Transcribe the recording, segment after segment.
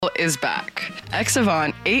is back.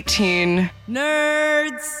 X-Avant 18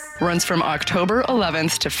 Nerds runs from October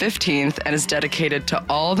 11th to 15th and is dedicated to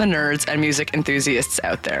all the nerds and music enthusiasts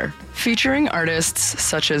out there. Featuring artists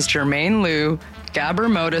such as Jermaine Lou,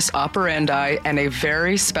 Gabber Modus Operandi, and a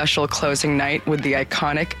very special closing night with the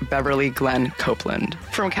iconic Beverly Glenn Copeland.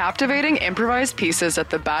 From captivating improvised pieces at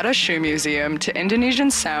the Bata Shoe Museum to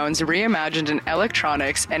Indonesian sounds reimagined in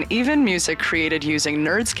electronics and even music created using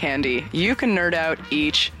Nerds Candy, you can nerd out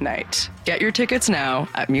each night. Get your tickets now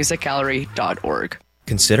at musicgallery.org.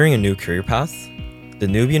 Considering a new career path? The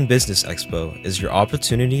Nubian Business Expo is your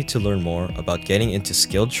opportunity to learn more about getting into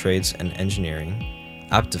skilled trades and engineering,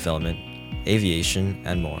 app development, aviation,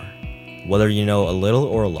 and more. Whether you know a little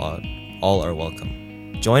or a lot, all are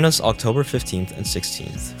welcome. Join us October 15th and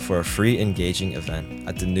 16th for a free engaging event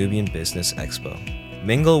at the Nubian Business Expo.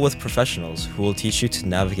 Mingle with professionals who will teach you to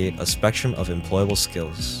navigate a spectrum of employable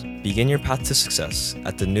skills. Begin your path to success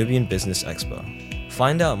at the Nubian Business Expo.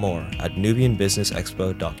 Find out more at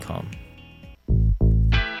nubianbusinessexpo.com.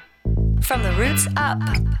 From the roots up,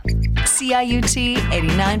 CIUT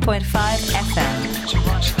 89.5 FM,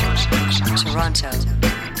 Toronto.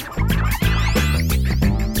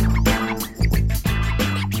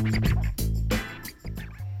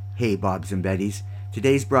 Hey, Bobs and Betties.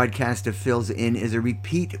 Today's broadcast of Fills In is a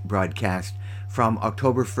repeat broadcast from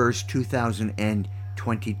October 1st,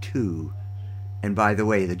 2022. And by the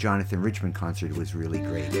way, the Jonathan Richman concert was really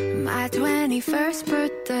great. My 21st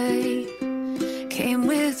birthday came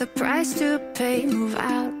with a price to pay. Move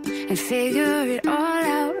out and figure it all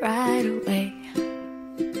out right away.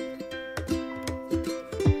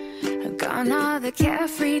 Gone are the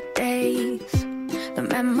carefree days, the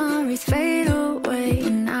memories fade away.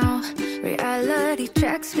 Now reality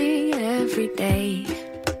checks me every day.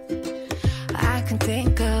 I can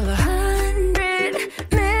think of 100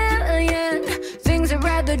 million things I'd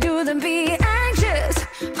rather do than be anxious.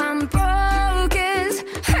 I'm broke as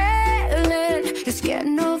hell and it's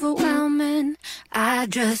getting overwhelming. I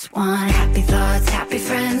just want happy thoughts, happy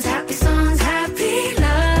friends, happy songs, happy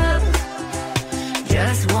love.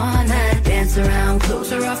 Just wanna dance around,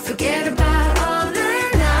 close her off, forget about all the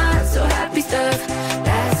not so happy stuff.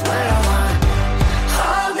 That's what I want.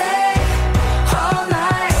 All day, all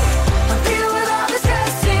night, I'll deal with all the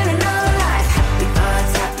stress in another life. Happy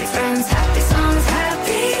thoughts, happy friends, happy songs,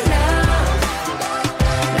 happy love.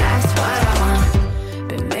 That's what I want.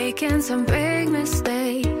 Been making some big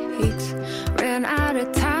mistakes, ran out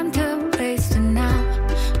of time to waste, and now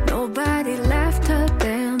nobody left to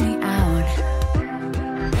bail me out.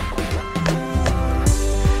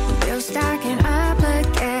 Bills stacking up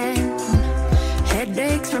again,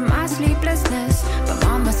 headaches from my sleeplessness, but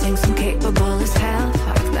mama thinks I'm capable as hell.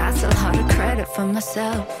 Fuck, that's a lot of credit for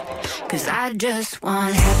myself, cause I just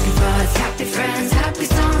want happy thoughts, happy friends, happy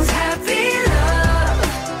songs, happy love.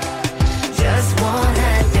 Just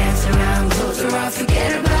wanna dance around, close her off,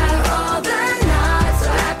 forget about all the not so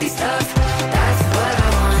happy stuff. That's what I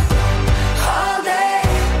want. All day,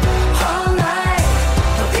 all night,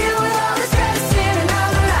 I'll deal with all the stress in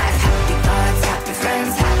another life. Happy thoughts, happy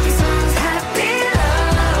friends, happy songs, happy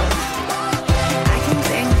love. I can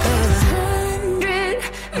think of 100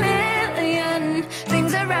 million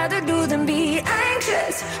things I'd rather do than be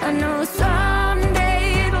anxious. I know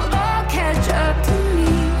someday it'll all catch up to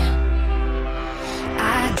me.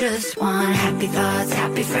 I just want happy thoughts,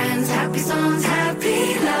 happy friends, happy songs,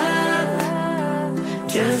 happy love.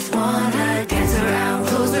 Just wanna dance around,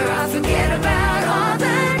 close her off, forget about all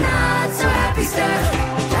the not so happy stuff.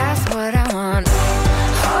 That's what I want.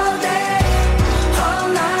 All day, all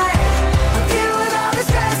night, I'll deal with all the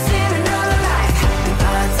stress in another life. Happy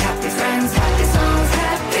thoughts, happy friends, happy songs,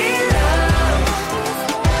 happy love.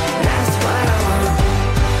 That's what I want.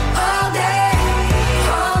 All day,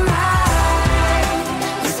 all night,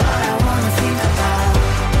 that's all I wanna think about.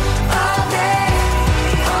 All day,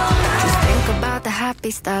 all night, just think about the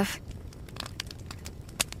happy stuff.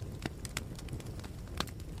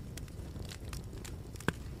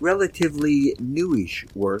 Relatively newish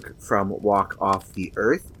work from Walk Off the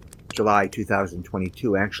Earth, July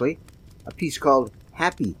 2022 actually. A piece called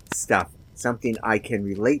Happy Stuff, something I can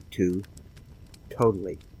relate to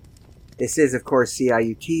totally. This is, of course,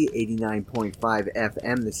 CIUT 89.5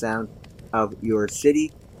 FM, the sound of your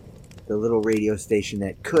city, the little radio station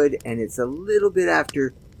that could, and it's a little bit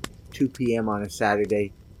after 2 p.m. on a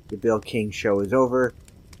Saturday. The Bill King Show is over.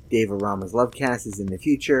 Dave Arama's Lovecast is in the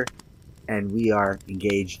future, and we are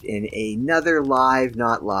engaged in another live,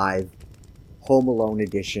 not live, Home Alone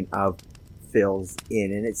edition of Fills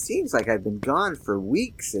In. And it seems like I've been gone for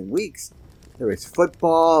weeks and weeks. There was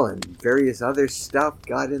football and various other stuff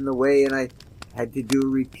got in the way, and I Had to do a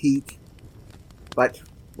repeat. But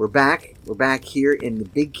we're back. We're back here in the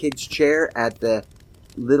big kids chair at the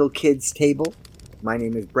little kids table. My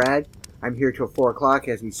name is Brad. I'm here till 4 o'clock,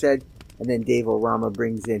 as we said. And then Dave O'Rama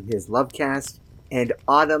brings in his Lovecast. And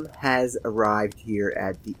autumn has arrived here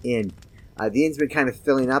at the inn. The inn's been kind of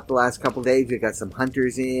filling up the last couple of days. We've got some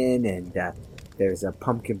hunters in, and there's a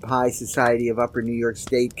Pumpkin Pie Society of Upper New York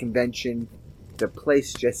State convention. The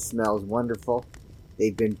place just smells wonderful.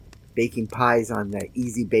 They've been baking pies on the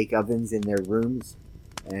Easy Bake ovens in their rooms.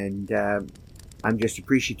 And I'm just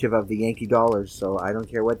appreciative of the Yankee dollars, so I don't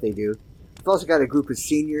care what they do. We've also got a group of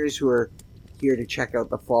seniors who are here to check out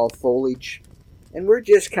the fall foliage. And we're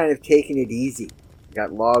just kind of taking it easy. We've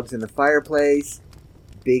got logs in the fireplace,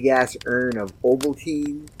 big-ass urn of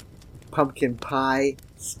Ovaltine, pumpkin pie,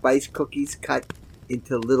 spice cookies cut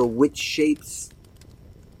into little witch shapes.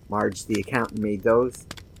 Marge, the accountant, made those.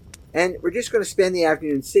 And we're just going to spend the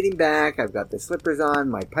afternoon sitting back. I've got the slippers on,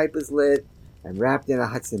 my pipe is lit, I'm wrapped in a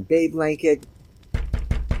Hudson Bay blanket.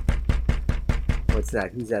 What's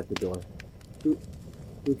that? Who's at the door? Who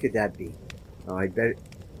could that be? Oh, I better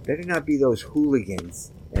not be those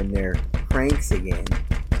hooligans and their pranks again.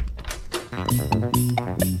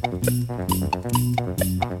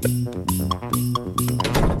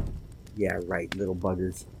 Yeah, right, little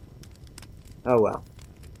buggers. Oh well.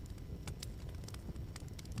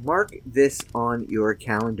 Mark this on your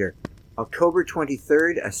calendar. October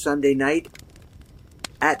 23rd, a Sunday night,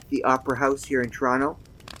 at the Opera House here in Toronto.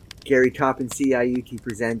 Gary Toppin, CIUT,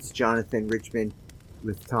 presents Jonathan Richman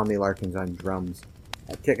with Tommy Larkins on drums.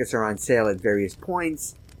 Tickets are on sale at various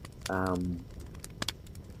points.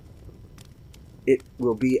 It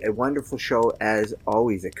will be a wonderful show as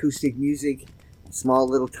always. Acoustic music, a small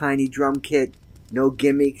little tiny drum kit, no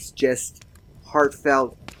gimmicks, just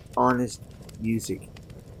heartfelt, honest music.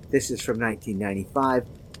 This is from 1995,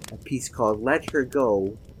 a piece called Let Her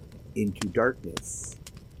Go Into Darkness.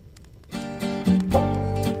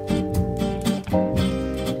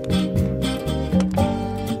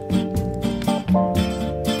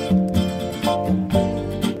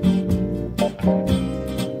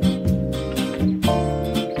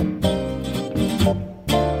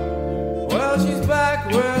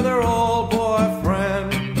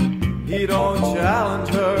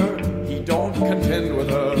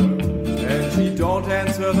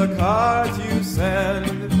 The cards you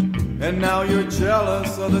send, and now you're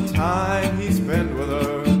jealous of the time he spent with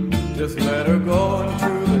her. Just let her go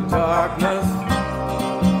into the darkness.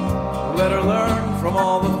 Let her learn from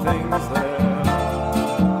all the things there.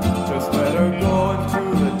 Just let her go into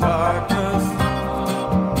the darkness.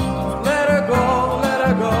 Let her go, let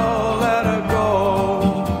her go, let her go.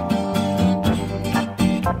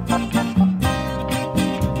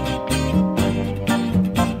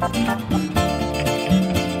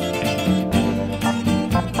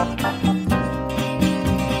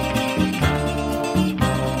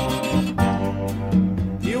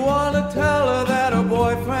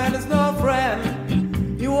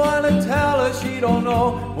 Don't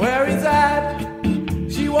know where he's at.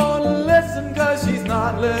 She won't listen cause she's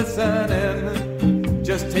not listening.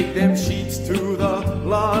 Just take them sheets to the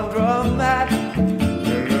laundromat.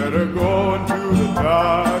 Let her go into the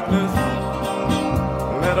darkness.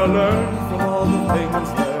 Let her learn from all the things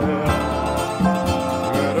there.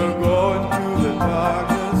 Let her go into the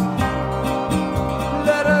darkness.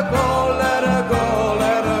 Let her go, let her go,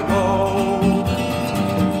 let her go.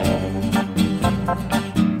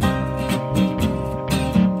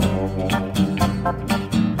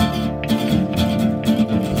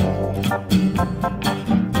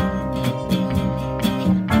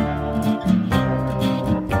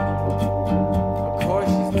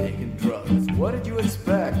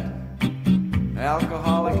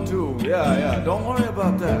 Don't worry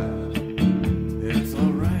about that. It's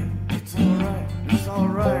alright, it's alright, it's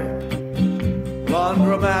alright.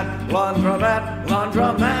 Laundromat, laundromat,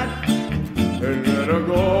 laundromat. And let her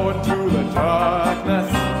go into the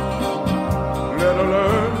darkness. Let her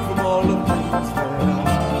learn from all the things there.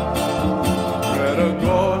 Let her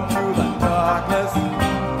go into the darkness.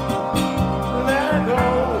 Let her go,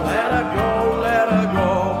 let her go, let her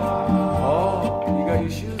go. Oh, you got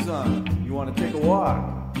your shoes on. You want to take a walk?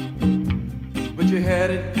 But you're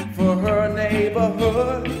headed for her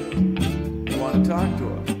neighborhood. You want to talk to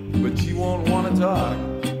her, but she won't want to talk.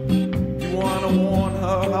 You want to warn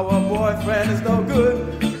her how her boyfriend is no good.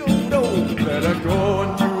 No, let her go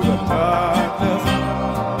into the darkness.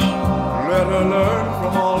 Let her learn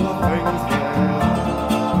from all the things there.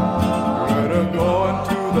 Let her go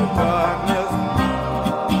into the darkness.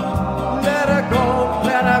 Let her go,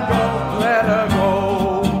 let her go, let her go.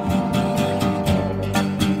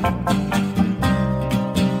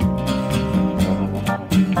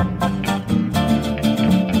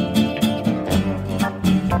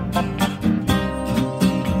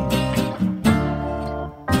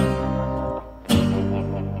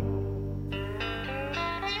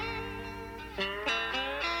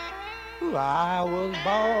 I was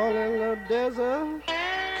born in the desert,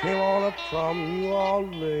 came on up from New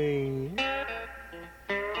Orleans.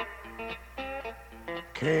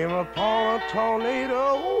 Came upon a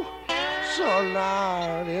tornado,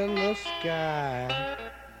 sunlight in the sky.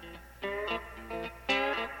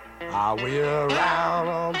 I wheel around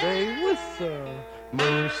all day with the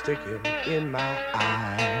moon sticking in my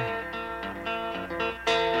eye.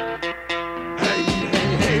 Hey,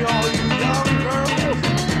 hey, hey, all you young girls,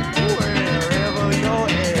 wherever you're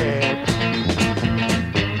at,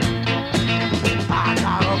 I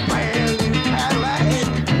got a brand new Cadillac,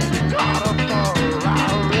 got a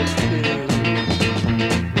Ferrari too.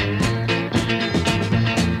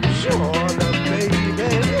 Sure enough, baby,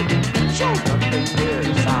 sure enough, baby,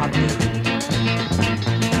 yes, I do.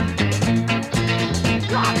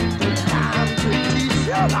 Got the time to teach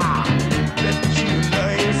you now.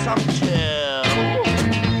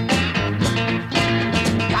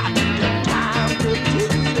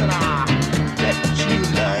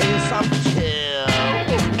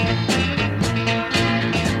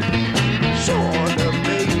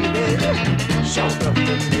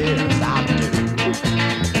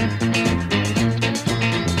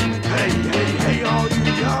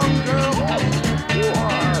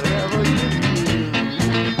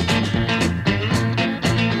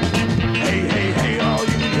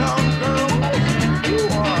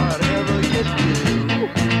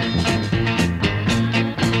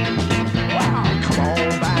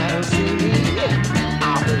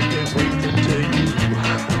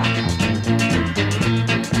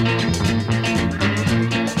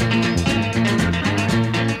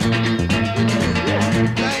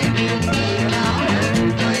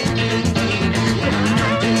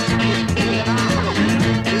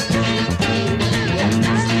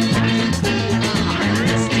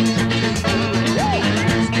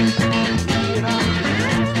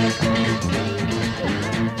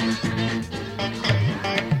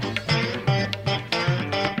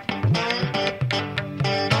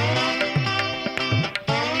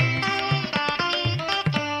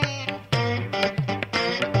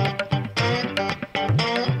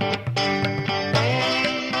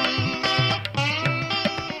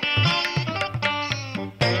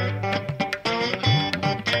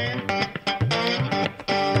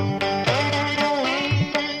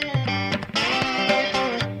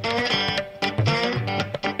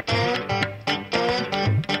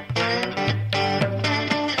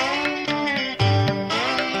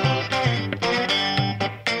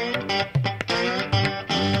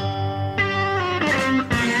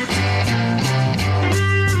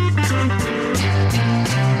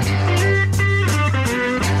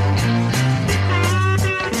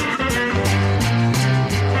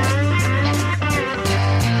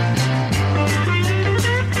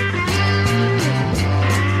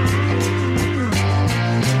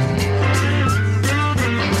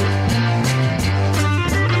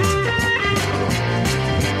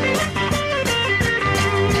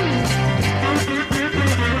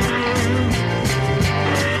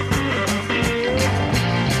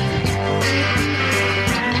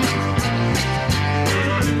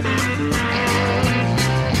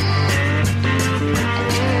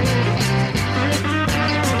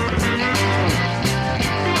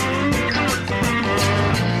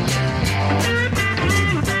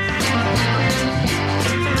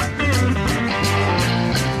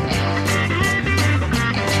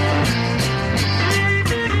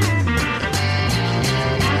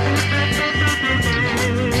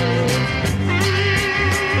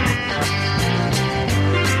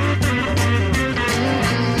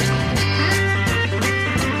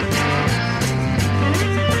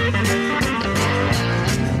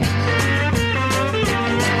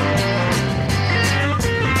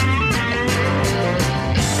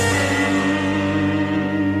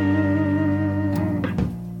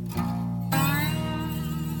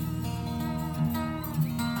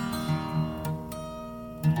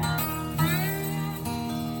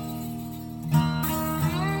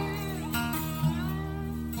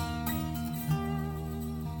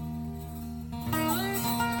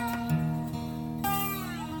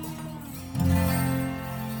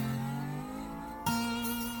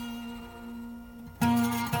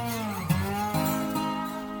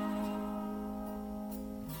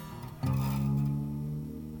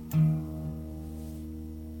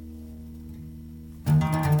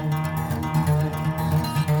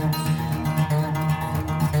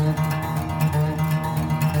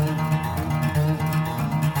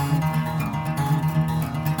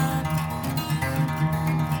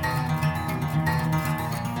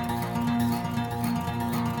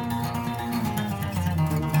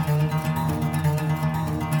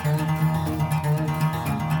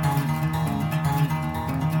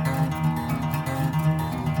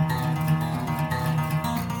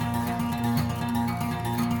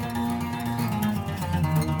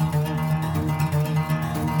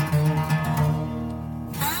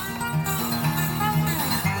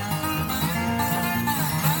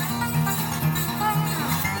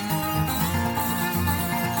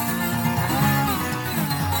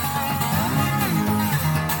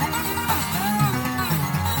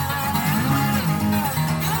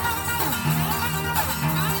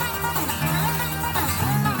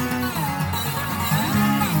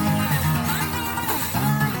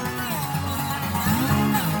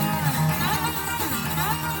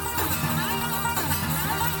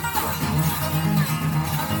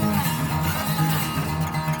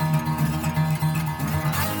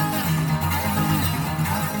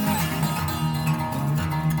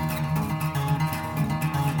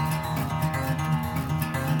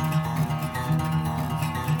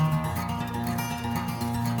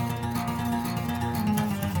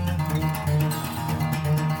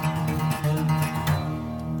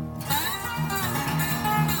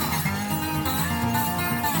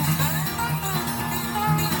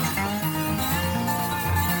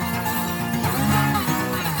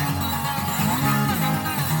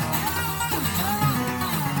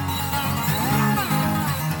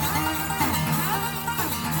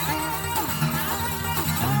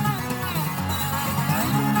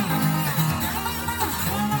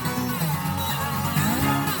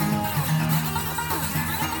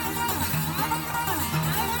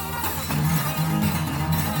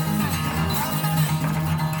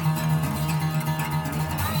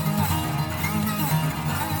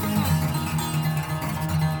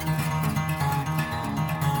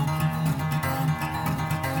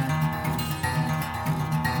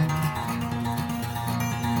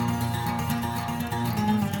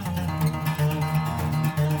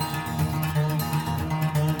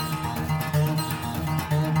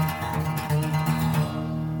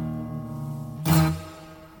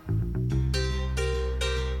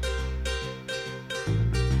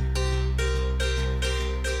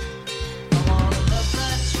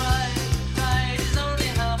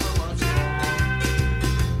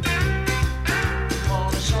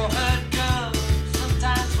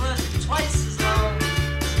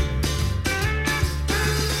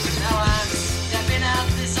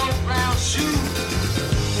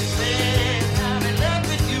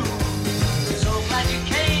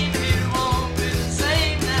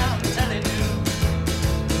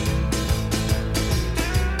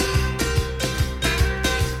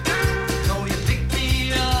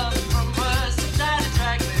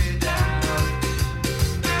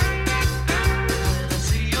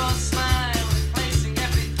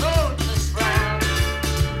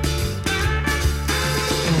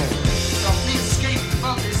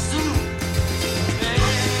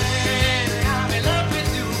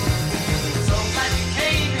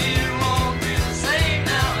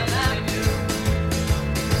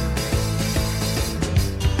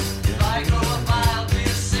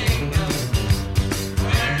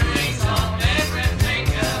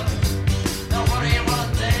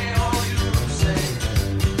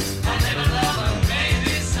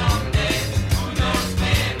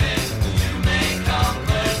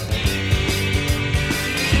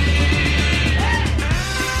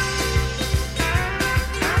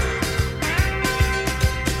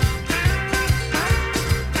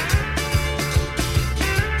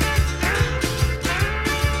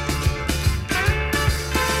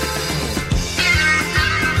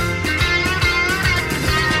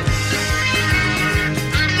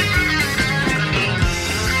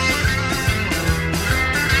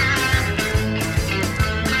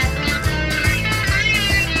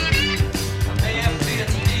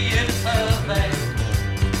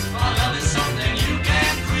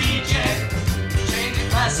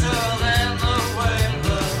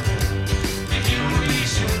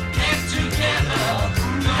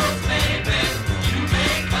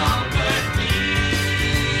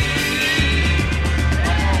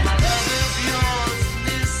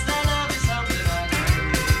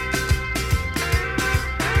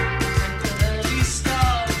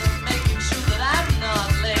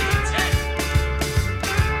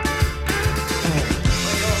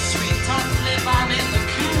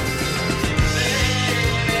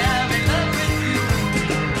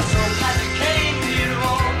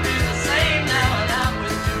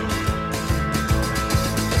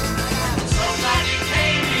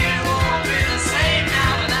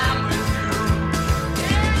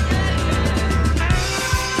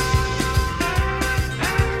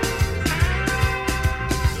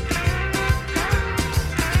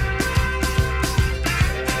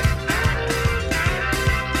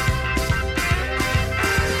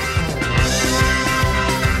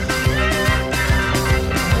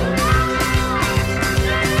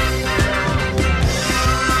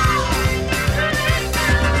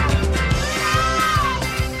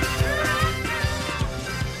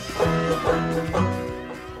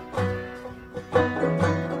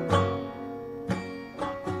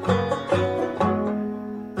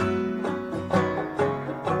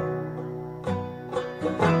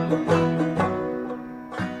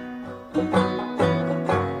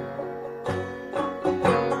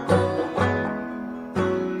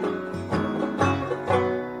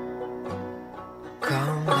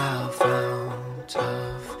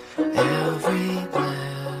 of every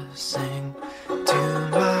blessing, tune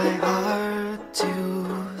my heart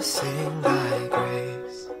to sing thy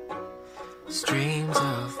grace. Streams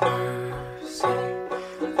of mercy,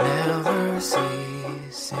 never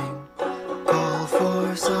ceasing, call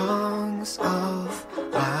for songs of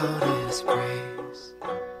loudest praise.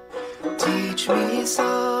 Teach me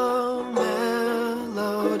some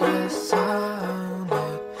melodious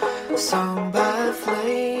sonnet, sung by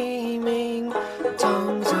flaming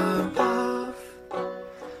tongues above.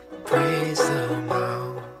 Praise the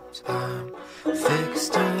mount I'm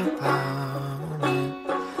fixed upon it,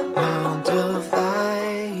 mount of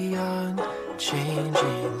thy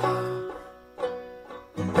unchanging love.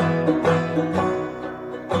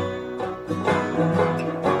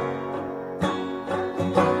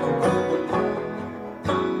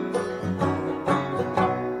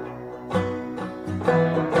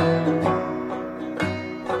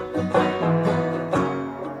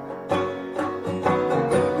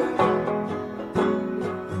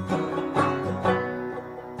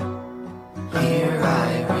 Here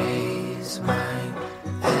I raise mine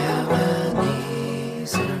Ebenezer,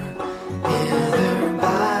 hither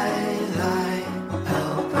by thy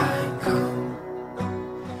help I come,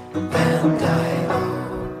 and I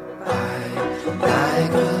hope by thy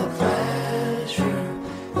good pleasure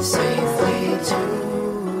safely to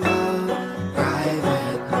arrive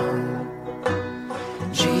at home.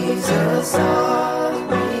 Jesus saw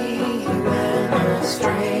me when a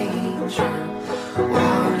stranger,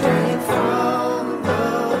 wandering from the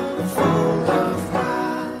fold of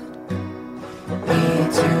God, me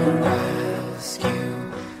to rescue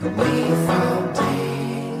me from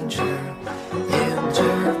danger,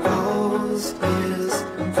 interposed his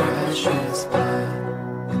precious blood.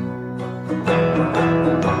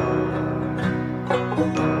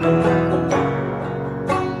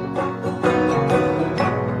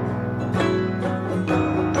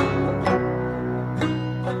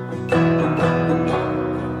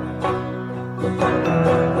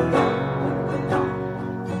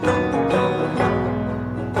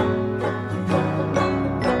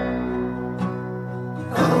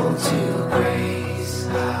 Oh, to grace,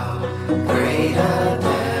 how great a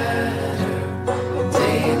debtor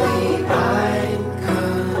daily I'm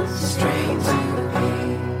constrained to be.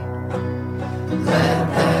 Let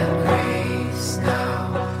that grace now,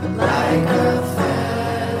 like a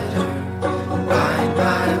fetter, bind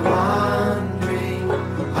my wandering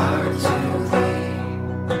heart to thee.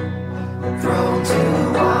 Prone to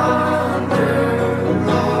wander,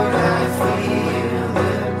 Lord, I feel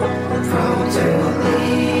it. Prone to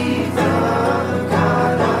leave the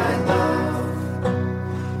God I love.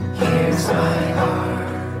 Here's my heart,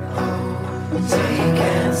 oh, take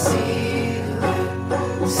and seal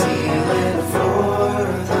it for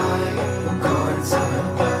thy courts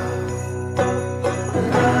above.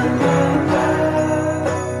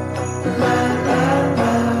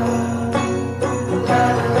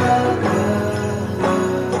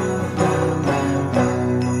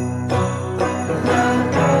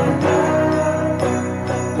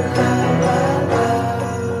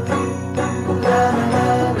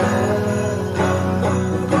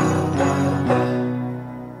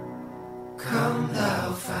 Come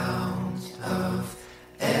thou fount of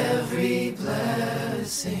every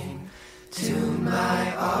blessing, tune my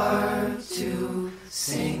heart to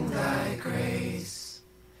sing thy grace.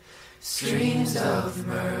 Streams of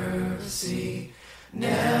mercy,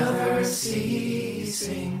 never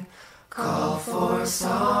ceasing, call for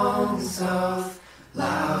songs of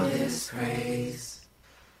loudest praise.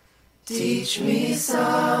 Teach me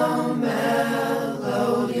some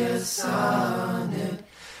melodious sonnet,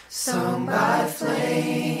 sung by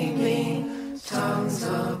flaming tongues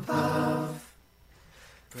above.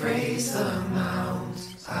 Praise the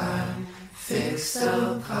mount I'm fixed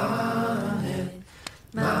upon it,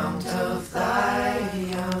 mount of thy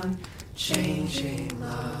unchanging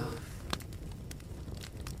love.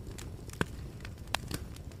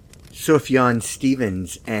 Sufjan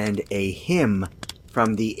Stevens and a hymn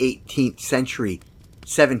from the 18th century,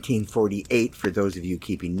 1748, for those of you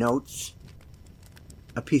keeping notes.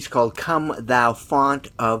 A piece called Come Thou Font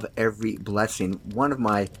of Every Blessing, one of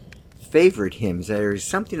my favorite hymns. There's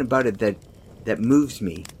something about it that moves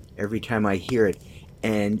me every time I hear it,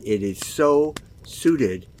 and it is so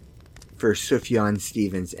suited for Sufjan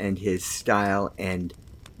Stevens and his style and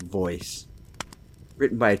voice.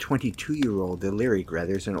 Written by a 22-year-old, the lyric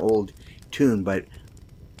rather, is an old tune, but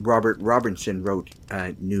Robert Robinson wrote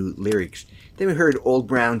new lyrics. Then we heard Old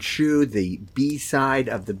Brown Shoe, the B-side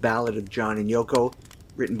of the Ballad of John and Yoko,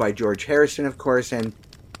 written by George Harrison, of course, and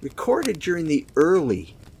recorded during the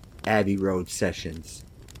early Abbey Road Sessions.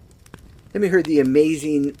 Then we heard the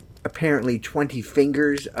amazing, apparently 20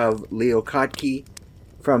 Fingers of Leo Kottke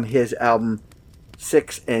from his album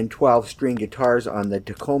 6 and 12 string guitars on the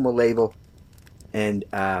Tacoma label, and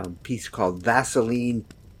a piece called Vaseline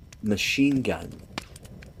Machine Gun.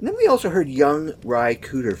 And then we also heard young Ry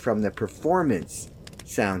Cooder from the Performance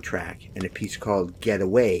soundtrack and a piece called Get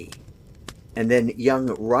Away. And then young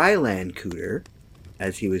Ryland Cooder,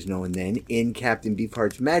 as he was known then, in Captain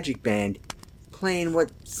Beefheart's Magic Band, playing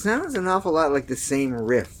what sounds an awful lot like the same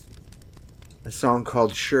riff. A song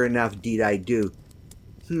called Sure Enough Deed I Do.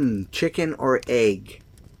 Chicken or egg?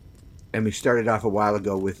 And we started off a while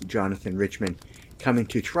ago with Jonathan Richman coming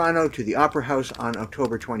to Toronto to the Opera House on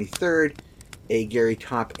October 23rd, a Gary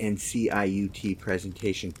Top and CIUT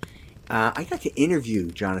presentation. I got to interview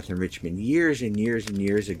Jonathan Richman years and years and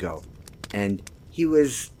years ago, and he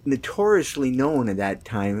was notoriously known at that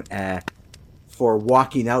time for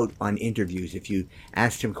walking out on interviews. If you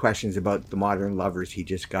asked him questions about the Modern Lovers, he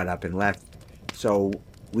just got up and left. So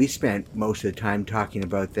we spent most of the time talking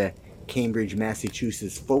about the Cambridge,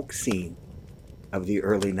 Massachusetts folk scene of the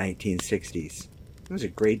early 1960s. It was a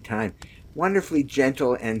great time. Wonderfully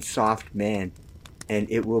gentle and soft man, and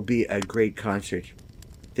it will be a great concert.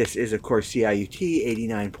 This is, of course, CIUT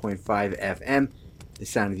 89.5 FM, the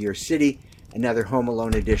sound of your city. Another Home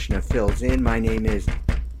Alone edition of Fills In. My name is...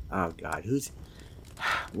 Oh, God,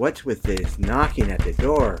 what's with this knocking at the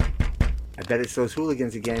door? I bet it's those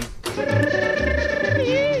hooligans again.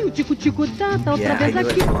 Yeah, I knew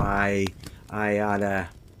it. I oughta...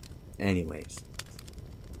 Anyways.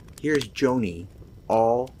 Here's Joni,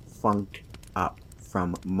 All Funked Up,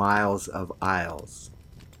 from Miles of Isles.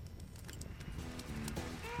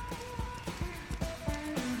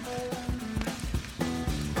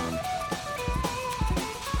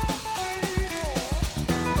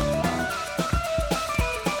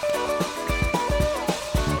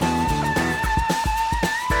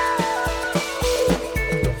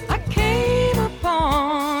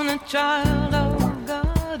 Child of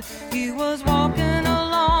God, he was walking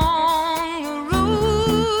along the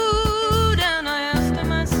road, and I asked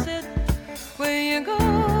him, I said, where you going?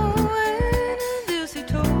 And this he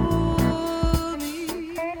told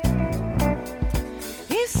me.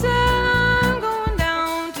 He said, I'm going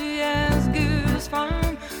down to Yasgur's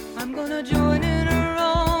farm. I'm gonna join in a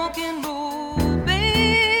rock and roll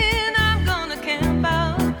band. I'm gonna camp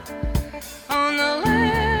out on the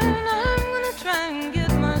land. I'm gonna try and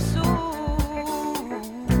get my soul.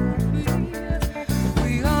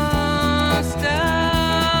 We are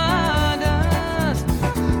stardust.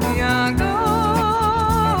 We are golden.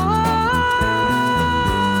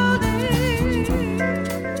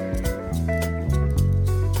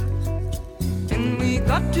 And we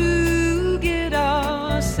got to get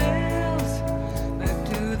ourselves back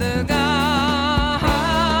to the garden.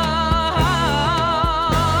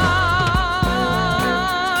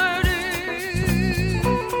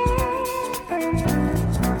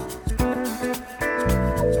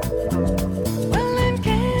 Well, and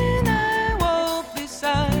can I walk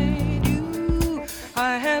beside you?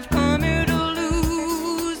 I have come here to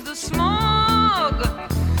lose the smog,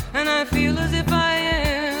 and I feel as if I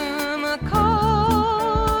am a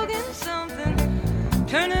cog in something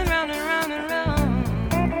turning round and round and round.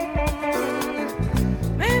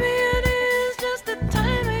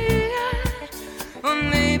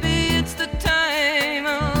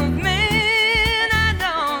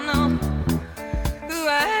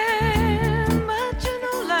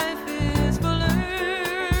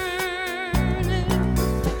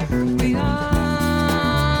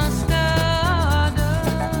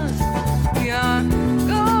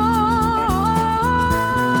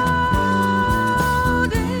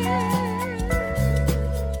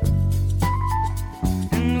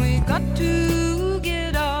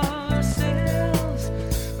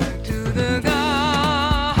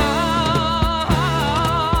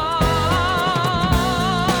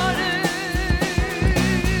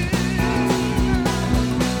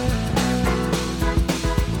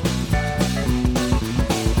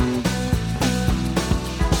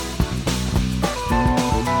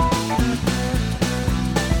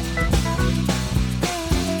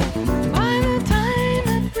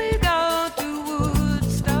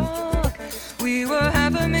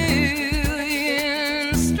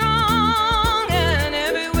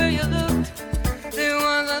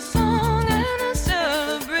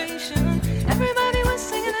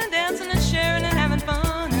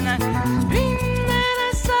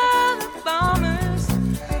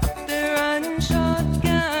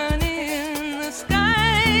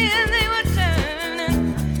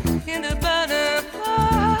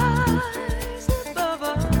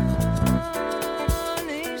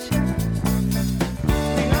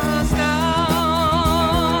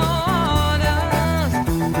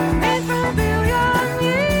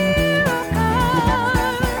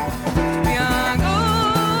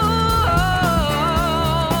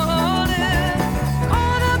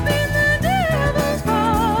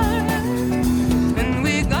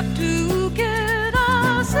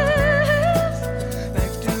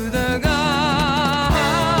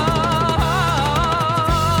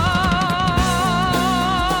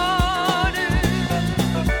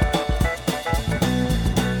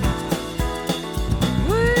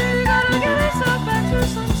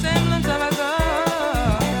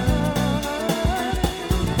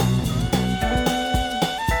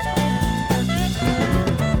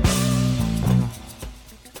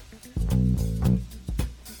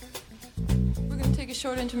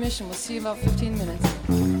 intermission. We'll see you in about 15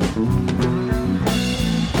 minutes.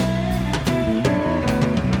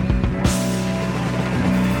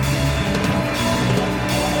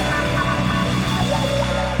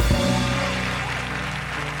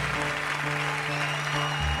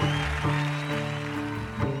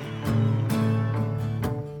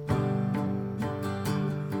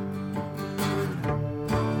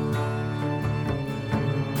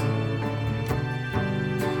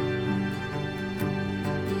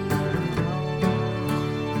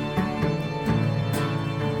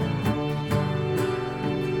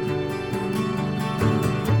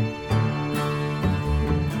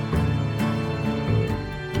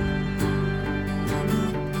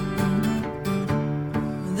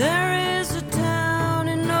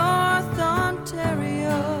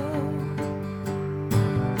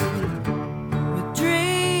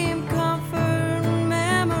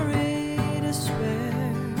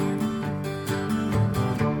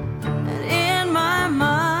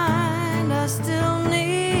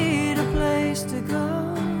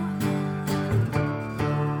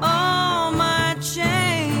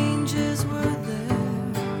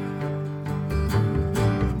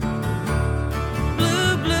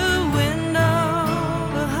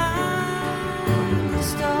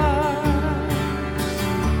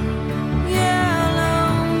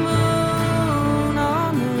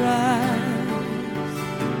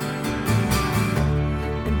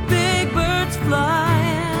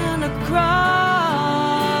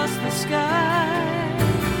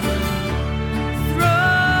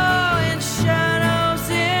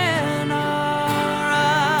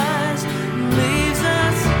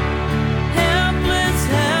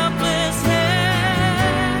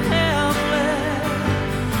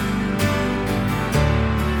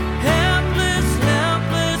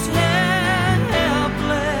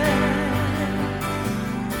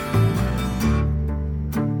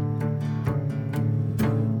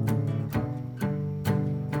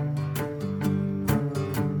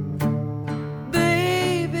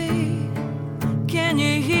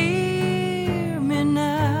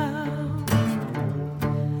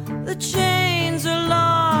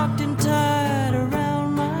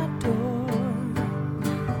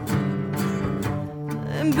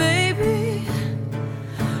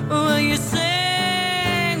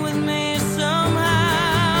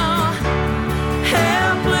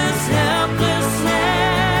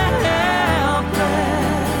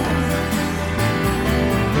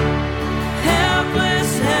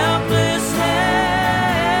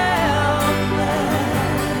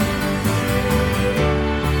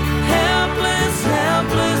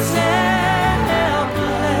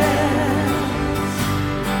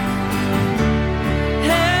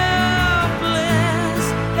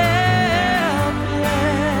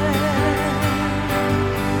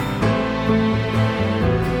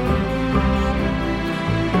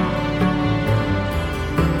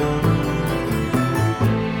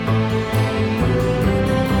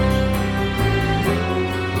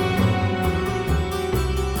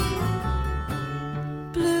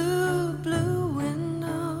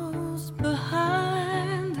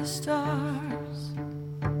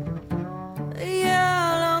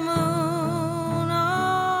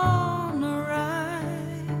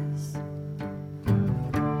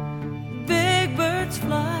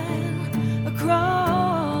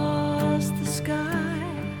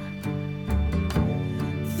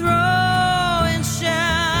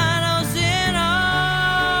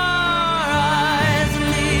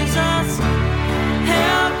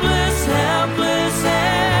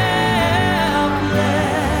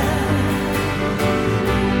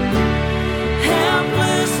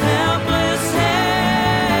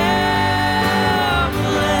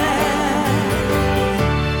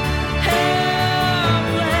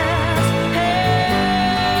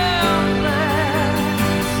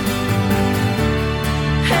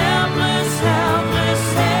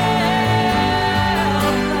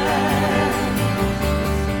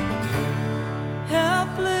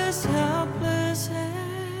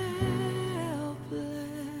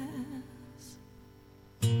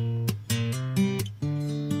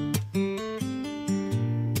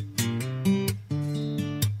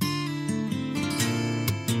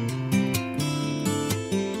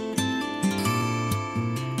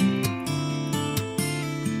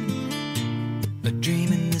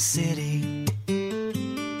 city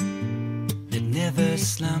that never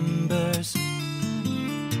slumbers.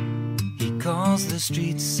 He calls the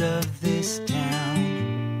streets of this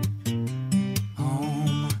town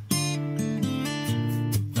home.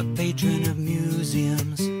 A patron of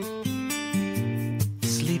museums,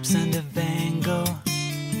 sleeps under Van Gogh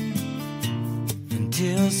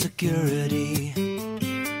until security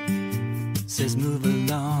says move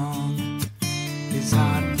along. His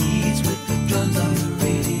heart beats with the drums on the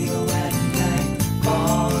radio at night.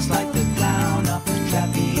 Falls like the clown off the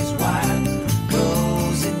trapeze wire.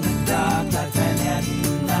 Glows in the dark like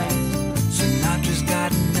Manhattan lights. Sinatra's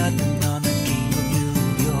got nothing on the King of New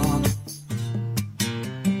York.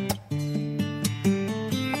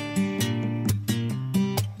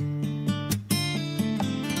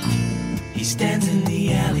 He stands in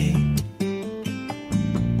the alley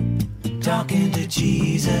talking to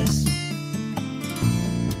Jesus.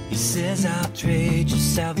 He says, I'll trade your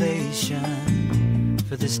salvation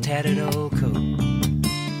for this tattered old coat.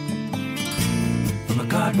 From a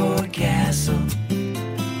cardboard castle,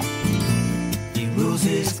 he rules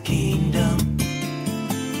his kingdom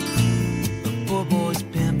of poor boys,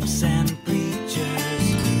 pimps, and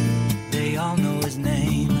preachers. They all know his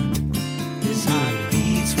name. His heart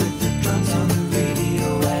beats with the drums on the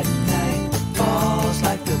radio at night. Falls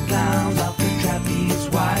like the clowns off the trapeze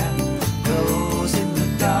wire. Goes in the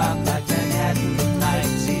dark like Manhattan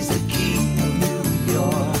lights. He's the king of New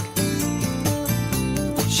York.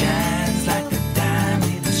 Shines like a dime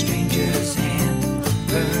in a stranger's hand.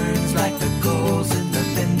 Burns like the coals in the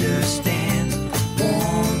vendor stands.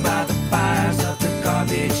 Warmed by the fires of the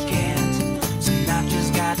garbage cans.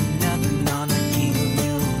 Sinatra's got nothing on the king of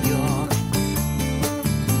New York.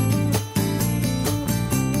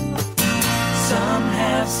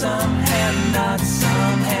 Some have not,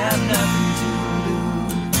 some have nothing to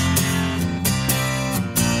lose.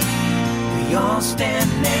 We all stand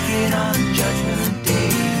naked on Judgment Day.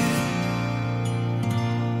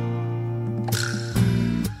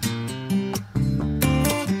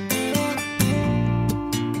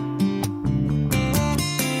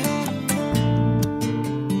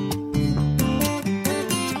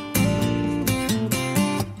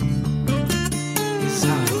 His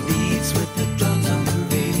heart beats with the drums on the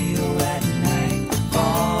radio at night.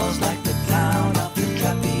 Falls like the clown off the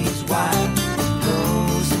trapeze wire.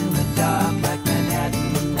 Goes in the dark like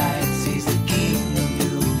Manhattan lights. He's the king of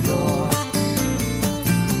New York.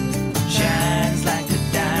 Shines like a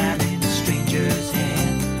dime in a stranger's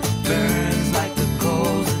hand. Burns like the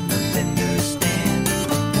coals in the vendor stand.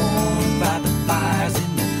 Warmed by the fires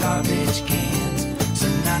in the garbage cans.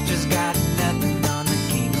 Sinatra's got nothing on the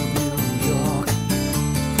king of New York.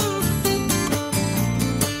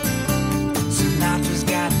 Sinatra's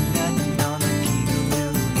got nothing on the king of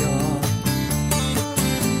New York.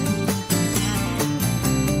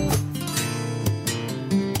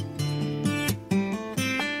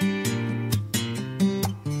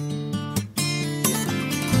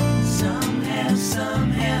 Some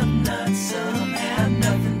have not, some have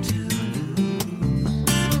nothing to lose.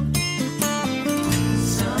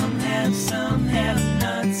 Some have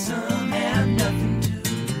not, some have nothing to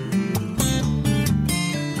lose.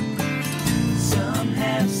 Some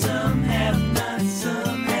have not,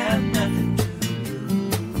 some have nothing to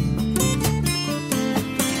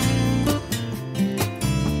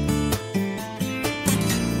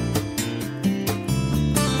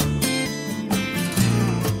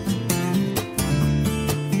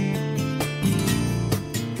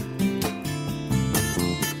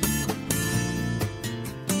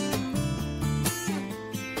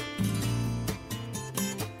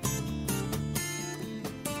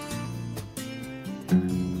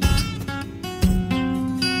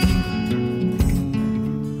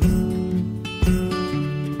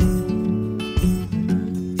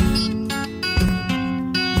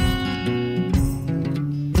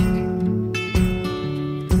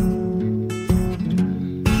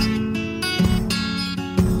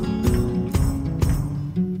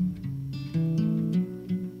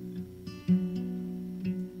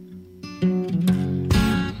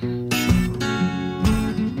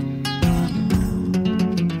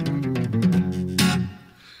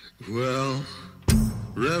Well,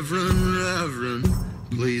 Reverend,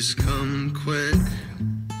 please come quick.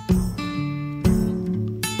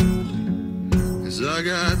 'Cause I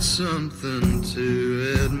got something to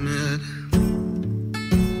admit.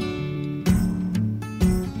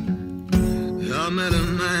 I met a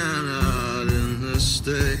man out in the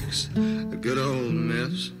sticks, a good old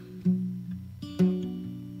miss.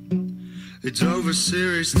 He drove a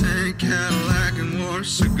Series 10 Cadillac and wore a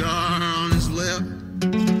cigar on his lip.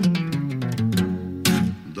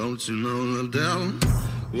 Don't you know the devil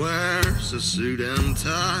wears a suit and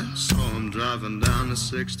tie? Saw him driving down the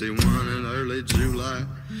 61 in early July.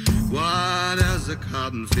 Wide as a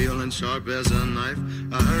cotton field and sharp as a knife.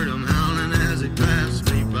 I heard him howling as he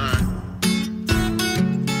passed me by.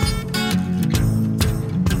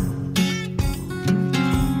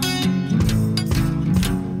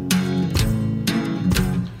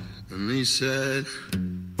 And he said,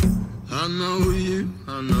 I know you,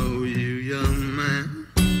 young man.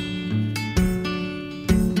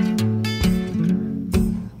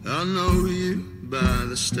 I know you by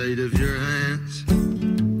the state of your hands.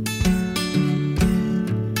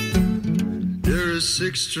 You're a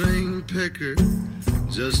six-string picker,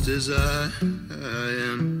 just as I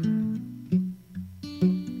am.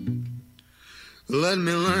 Let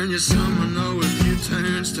me learn you some, I know a few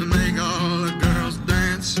tunes to make all the girls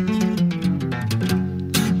dance.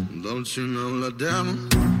 Don't you know the devil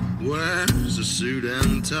wears a suit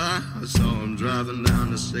and tie? I saw him driving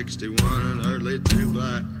down the 61 in early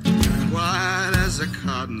July. White as a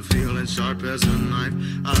cotton field and sharp as a knife.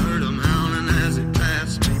 I heard him howling as he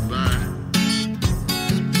passed me by.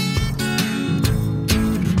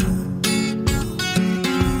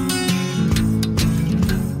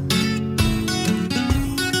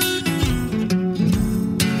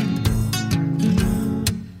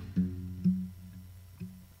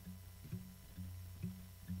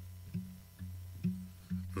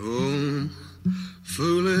 Oh,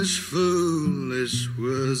 foolish, foolish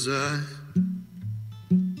was I.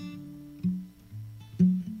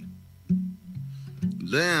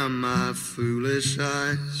 Damn my foolish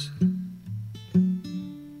eyes.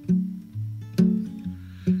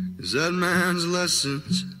 Is that man's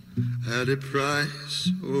lessons at a price,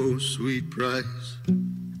 oh sweet price.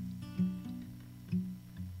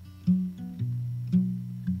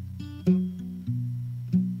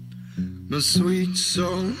 My sweet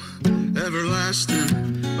soul,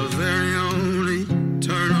 everlasting, a very own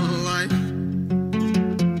eternal life.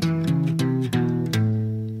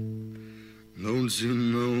 Don't you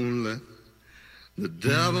know that the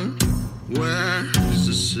devil wears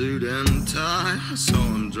a suit and tie? I saw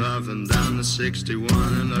him driving down the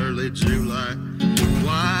 61 in early July.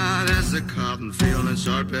 White as a cotton field and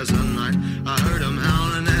sharp as a knife. I heard him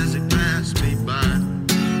howling as he passed me by.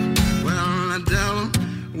 Well, the devil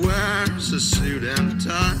wears a suit and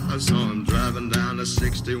tie. I saw him driving down the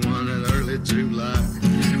 61 in early July.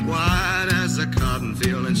 White as a cotton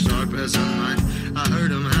field and sharp as a knife. I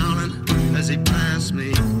heard him howling as he passed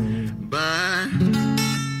me by.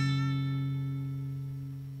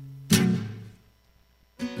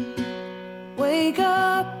 Wake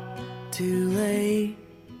up too late.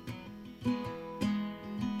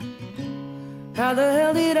 How the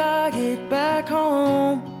hell did I get back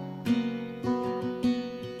home?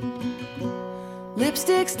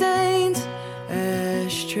 Lipstick stains,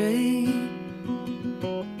 ashtray.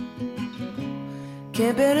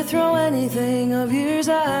 Can't bear to throw anything of yours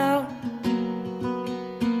out.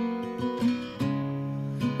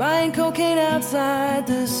 Buying cocaine outside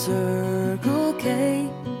the Circle K.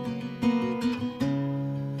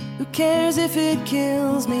 Who cares if it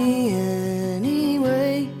kills me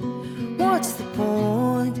anyway? What's the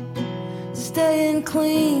point? Staying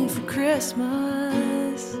clean for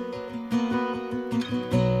Christmas.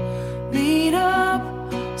 Beat up,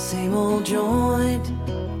 same old joint.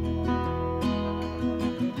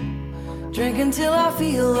 Drink until I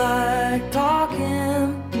feel like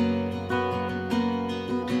talking.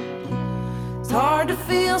 It's hard to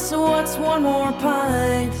feel, so what's one more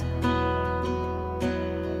pint?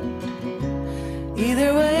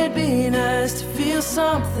 Either way, it'd be nice to feel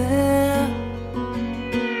something.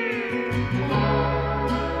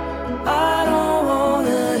 I don't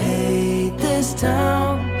wanna hate this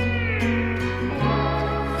town.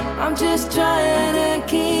 I'm just trying to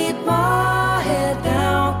keep my head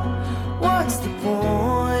down. What's the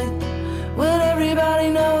point when everybody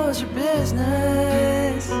knows your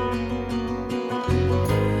business?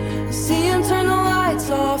 See him turn the lights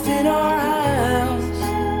off in our house.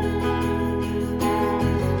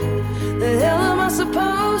 The hell am I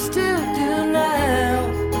supposed to do now?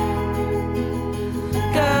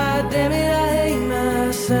 God damn it, I hate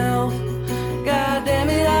myself. God damn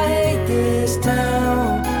it, I hate this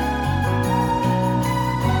town.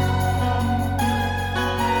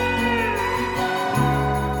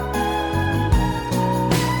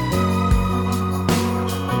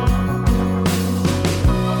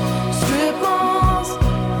 Strip malls,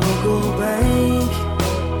 local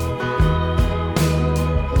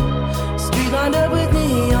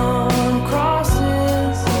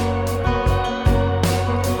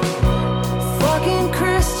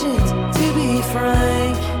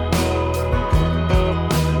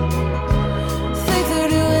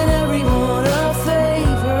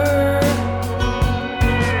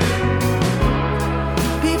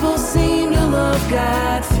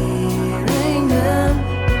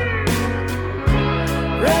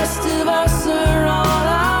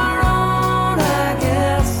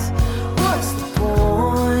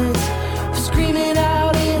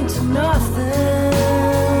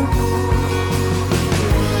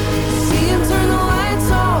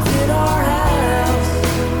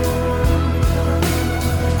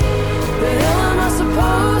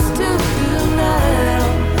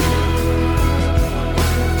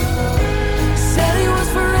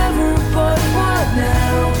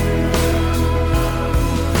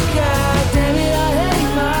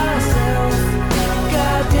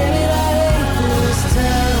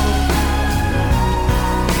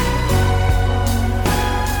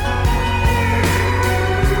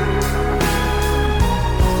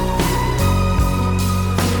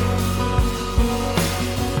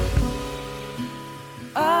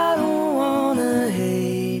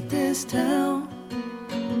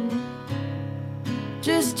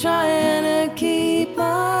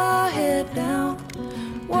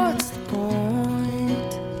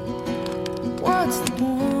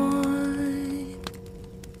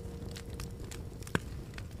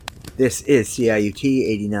This is CIUT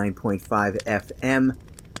 89.5 FM,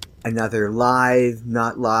 another live,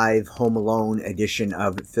 not live, home alone edition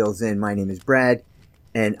of Fills In. My name is Brad,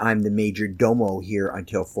 and I'm the major domo here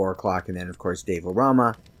until 4 o'clock, and then, of course, Dave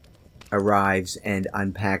Orama arrives and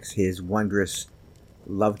unpacks his wondrous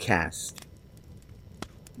Lovecast.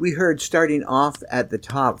 We heard, starting off at the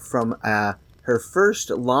top, from her first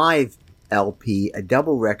live LP, a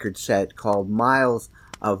double record set called Miles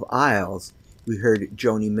of Isles. We heard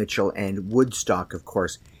Joni Mitchell and Woodstock, of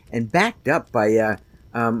course, and backed up by a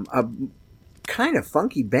kind of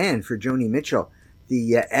funky band for Joni Mitchell.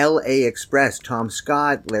 The L.A. Express, Tom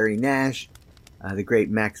Scott, Larry Nash, the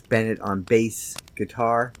great Max Bennett on bass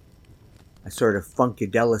guitar, a sort of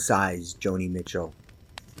funkadelicized Joni Mitchell.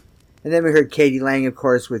 And then we heard Katie Lang, of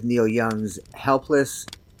course, with Neil Young's Helpless.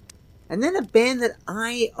 And then a band that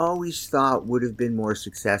I always thought would have been more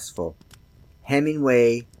successful,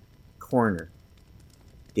 Hemingway Corner.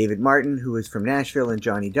 David Martin, who is from Nashville, and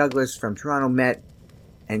Johnny Douglas from Toronto met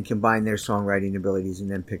and combined their songwriting abilities and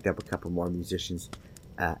then picked up a couple more musicians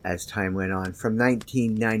as time went on. From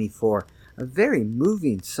 1994, a very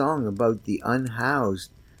moving song about the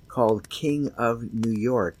unhoused called King of New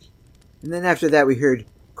York. And then after that we heard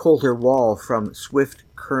Colter Wall from Swift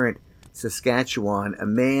Current, Saskatchewan, a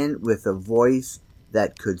man with a voice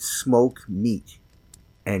that could smoke meat.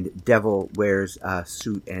 And Devil Wears a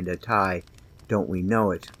Suit and a Tie, Don't We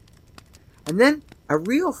Know It? And then a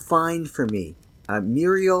real find for me,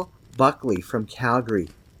 Muriel Buckley from Calgary.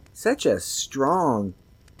 Such a strong,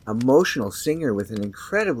 emotional singer with an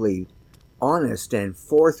incredibly honest and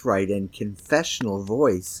forthright and confessional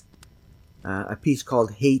voice. A piece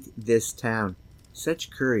called Hate This Town.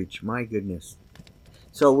 Such courage, my goodness.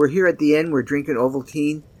 So we're here at the end, we're drinking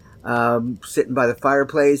Ovaltine, sitting by the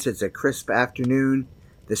fireplace. It's a crisp afternoon.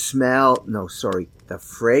 The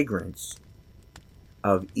fragrance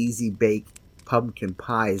of Easy Bake pumpkin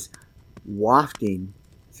pies wafting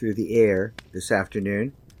through the air this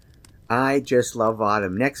afternoon. I just love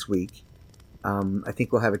autumn. Next week, I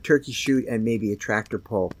think we'll have a turkey shoot and maybe a tractor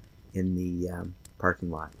pull in the parking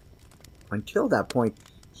lot. Until that point,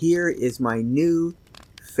 here is my new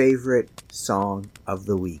favorite song of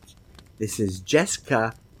the week. This is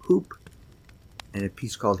Jessica Hoop and a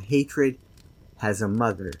piece called Hatred Has a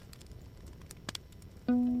Mother.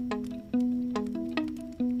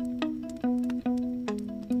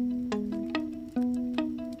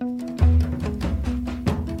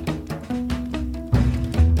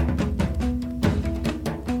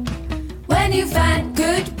 When you find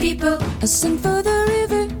good people, a sin for the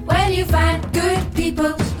river. When you find good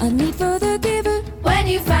people, a need for the giver. When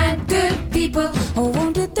you find good people, a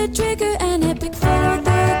wanted the trigger, an epic for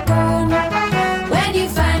the gun. When you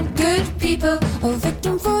find good people, a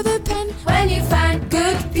victim for the pen. When you find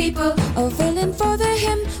good people, a villain for the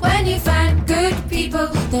hymn. When you find good people,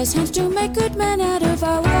 there's hands to make good men out of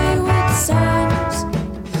our wayward sons.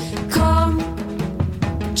 Come,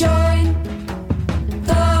 join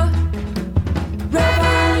the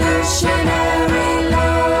revolutionary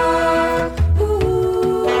love.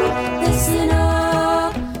 Ooh, listen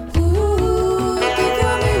up. Ooh, give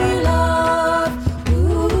your mirror love.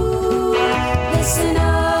 Ooh, listen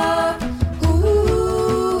up.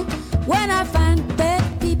 Ooh, when I find bad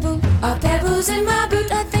people are pebbles in my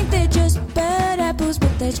boot, I think they're just bad apples,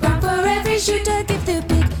 but there's one for every shoot. I give the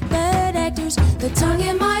big bad actors the tongue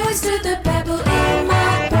in my oyster, the pebble in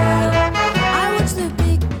my pearl. I watch the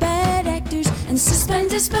big bad actors and suspend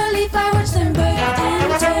disbelief. I watch them burn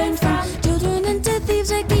and turn from children into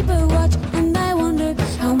thieves. I keep a watch and I wonder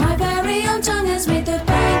how my very own tongue has made the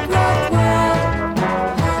bankrupt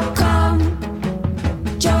world. Come,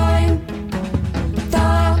 join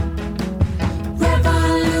the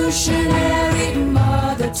revolutionary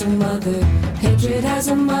mother to mother. Hatred has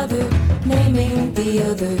a mother, naming the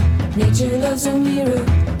other. Nature loves a mirror,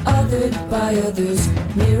 othered by others.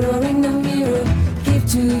 Mirroring the mirror, give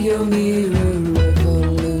to your mirror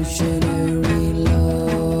revolutionary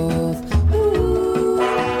love. Ooh,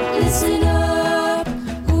 listen up.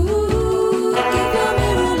 Ooh, give your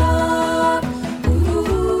mirror love.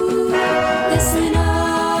 Ooh, listen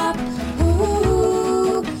up.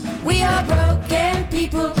 Ooh, we are broken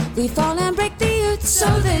people. We fall and break the earth, so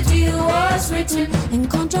the deal was written and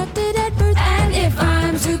contracted at birth. And if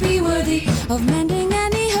I'm to be worthy of mending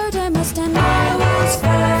any hurt, I must stand my words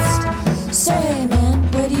first. Say, man,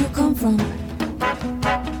 where do you come from?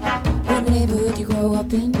 What neighborhood you grow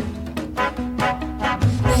up in?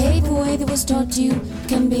 The hateful way that was taught to you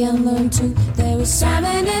can be unlearned too. There is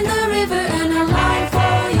salmon in the river and a line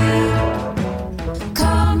for you.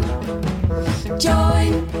 Come,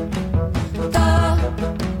 join the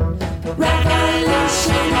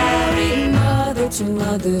revolutionary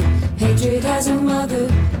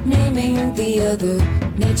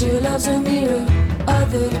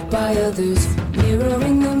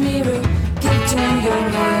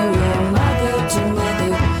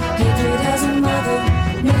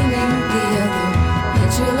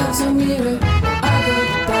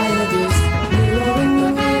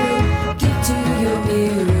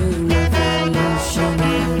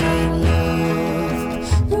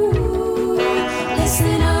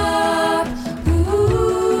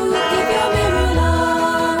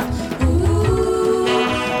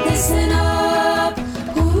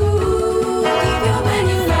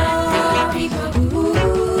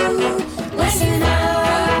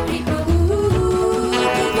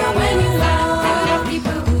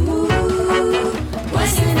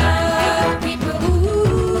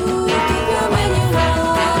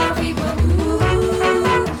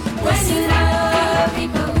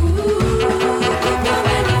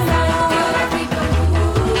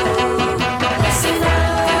Listen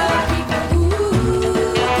up,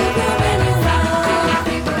 ooh, keep your money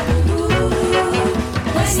low.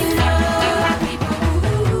 Ooh, listen up,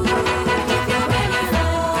 ooh, keep your money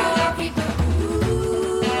low.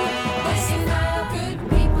 Ooh, listen up, good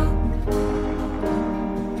people.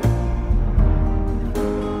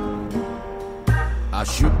 I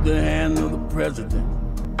shook the hand of the president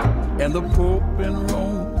and the Pope in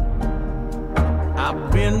Rome.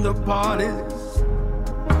 I've been to parties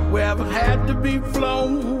where I've had to be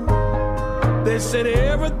flown. They said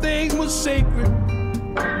everything was sacred,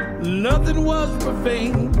 nothing was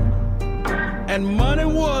profane, and money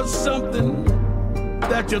was something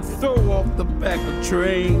that you throw off the back of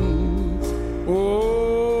trains.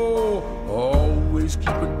 Oh, always keep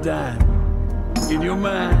a dime in your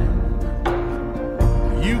mind.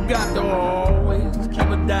 You got to always keep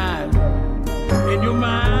a dime in your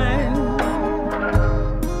mind.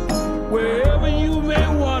 Wherever you may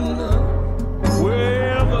wander,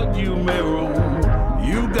 wherever you may roam,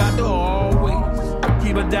 you got to always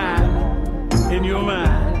keep a dime in your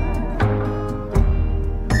mind.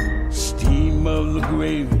 Steam of the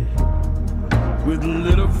gravy with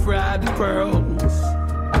little fried pearls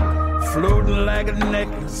floating like a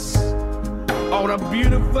necklace on a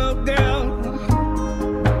beautiful girl.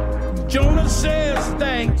 Jonah says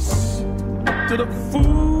thanks to the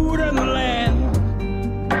food and the land,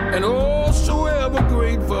 and oh, so ever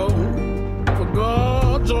grateful for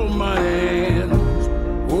God's almighty hands.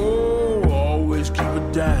 Oh, always keep a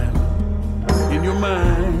dime in your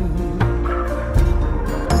mind.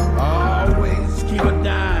 Always keep a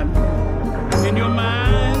dime in your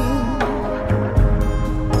mind.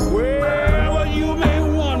 Wherever you may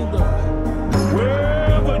wander,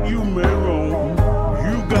 wherever you may roam,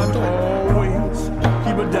 you got to always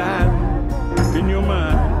keep a dime in your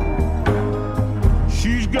mind.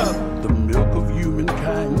 She's got the milk of human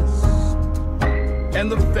kindness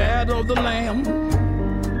and the fat of the lamb.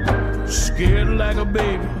 Scared like a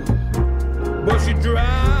baby, but she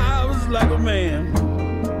drives like a man.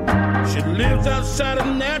 She lives outside of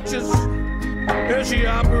Natchez and she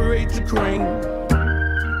operates a crane.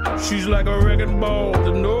 She's like a wrecking ball that's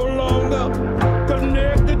no longer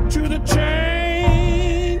connected to the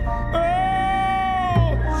chain.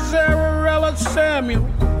 Oh, Sarah Samuel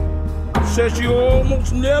says she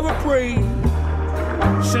almost never prayed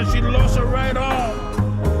since she lost her right arm,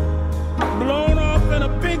 blown off in a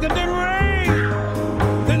Pinkerton rain.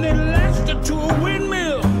 Then they lashed her to a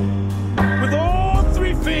windmill with all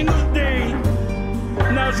three fingers danged.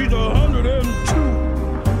 Now she's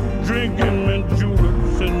 102, drinking mint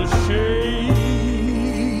juleps in the shade.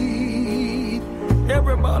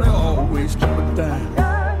 Everybody always keep a dime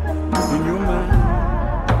in your mind.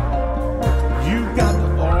 You got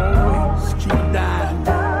to always keep a dime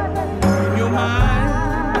in your mind.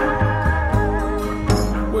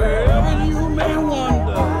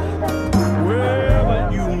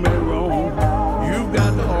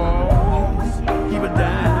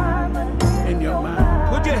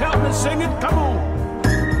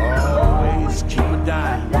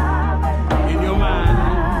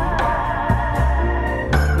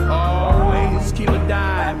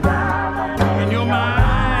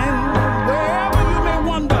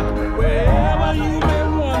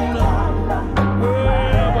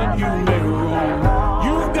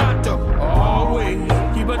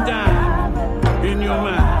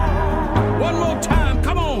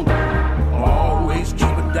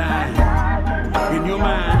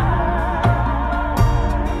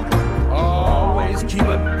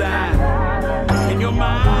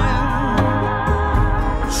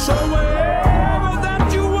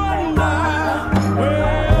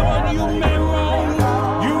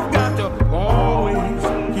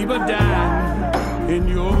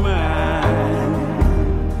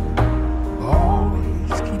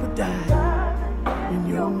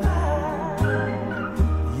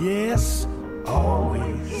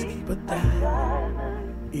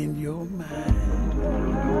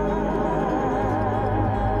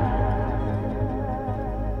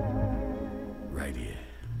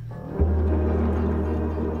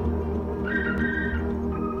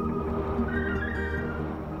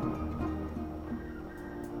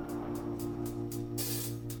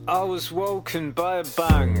 I was woken by a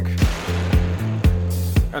bang,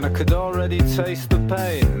 and I could already taste the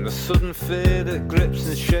pain, the sudden fear that grips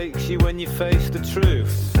and shakes you when you face the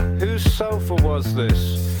truth. Whose sofa was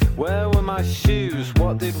this? Where were my shoes?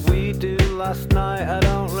 What did we do last night? I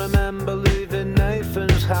don't remember leaving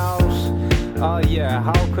Nathan's house. Oh yeah,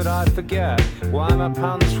 how could I forget why my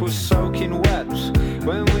pants were soaking wet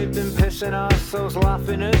when we'd been pissing ourselves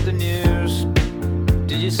laughing at the news.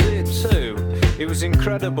 Did you see it too? It was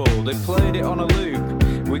incredible, they played it on a loop.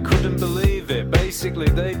 We couldn't believe it. Basically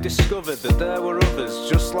they discovered that there were others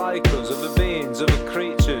just like us, other beings, other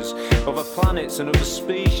creatures, other planets and other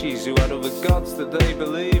species who had other gods that they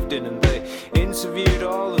believed in, and they interviewed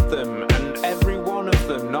all of them, and every one of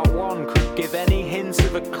them, not one could give any hint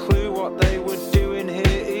of a clue what they were doing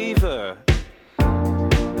here either.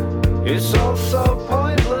 It's all so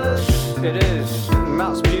pointless, it is, and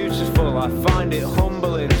that's beautiful. I find it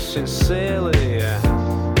humbling, sincerely.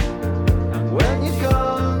 When you're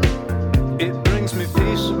gone, it brings me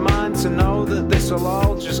peace of mind to know that this'll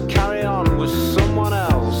all just carry on with someone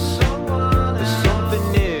else. There's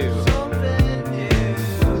something new,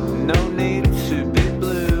 no need to be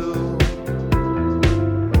blue.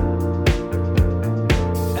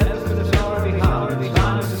 Everything's already hard,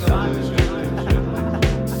 time is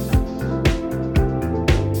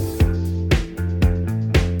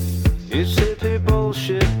It's hippie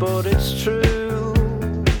bullshit, but it's true.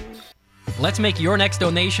 Let's make your next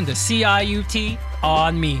donation to CIUT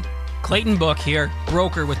on me. Clayton Book here,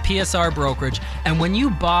 broker with PSR Brokerage, and when you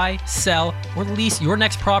buy, sell, or lease your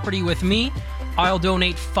next property with me, I'll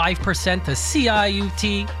donate 5% to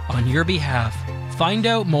CIUT on your behalf. Find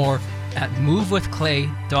out more at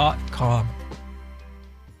movewithclay.com.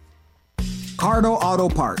 Cardo Auto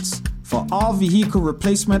Parts. For all vehicle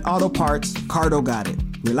replacement auto parts, Cardo got it.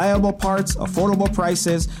 Reliable parts, affordable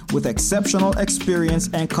prices, with exceptional experience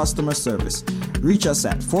and customer service. Reach us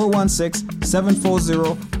at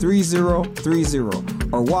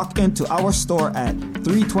 416-740-3030 or walk into our store at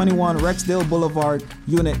 321 Rexdale Boulevard,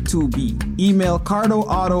 Unit 2B. Email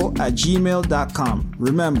cardoauto@gmail.com.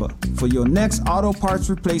 Remember, for your next auto parts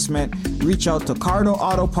replacement, reach out to Cardo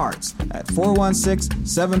Auto Parts at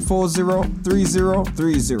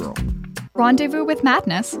 416-740-3030. Rendezvous with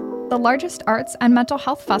Madness, the largest arts and mental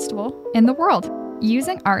health festival in the world,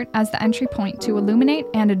 using art as the entry point to illuminate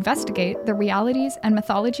and investigate the realities and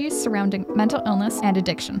mythologies surrounding mental illness and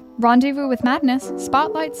addiction. Rendezvous with Madness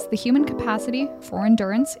spotlights the human capacity for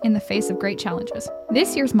endurance in the face of great challenges.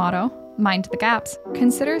 This year's motto, Mind the Gaps,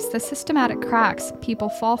 considers the systematic cracks people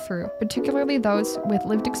fall through, particularly those with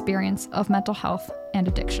lived experience of mental health and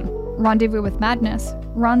addiction. Rendezvous with Madness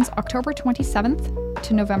runs October 27th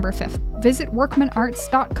to November 5th. Visit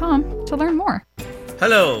workmanarts.com to learn more.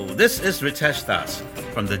 Hello, this is Ritesh Das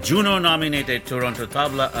from the Juno-nominated Toronto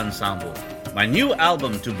Tabla Ensemble. My new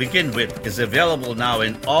album, To Begin With, is available now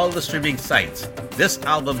in all the streaming sites. This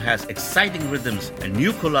album has exciting rhythms and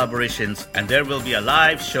new collaborations, and there will be a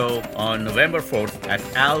live show on November 4th at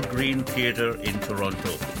Al Green Theatre in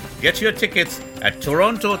Toronto. Get your tickets at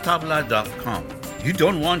torontotabla.com. You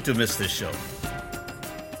don't want to miss this show.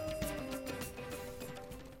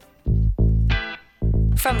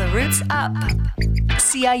 From the roots up,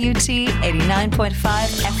 CIUT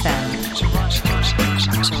 89.5 FM,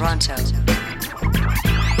 Toronto.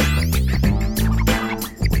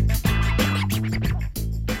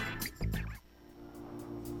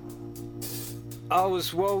 I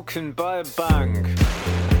was woken by a bang,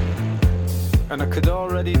 and I could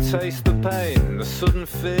already taste the pain, the sudden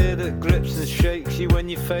fear that grips and shakes you when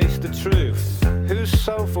you face the truth. Whose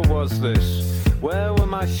sofa was this? Where were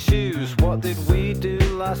my shoes? What did we do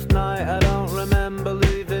last night? I don't remember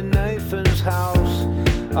leaving Nathan's house.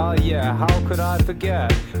 Oh yeah, how could I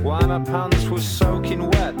forget why my pants were soaking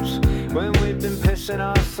wet when we'd been pissing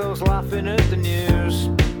ourselves laughing at the news.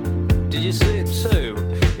 Did you see it too?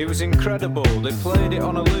 It was incredible, they played it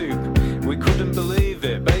on a loop. We couldn't believe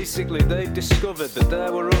it. Basically they discovered that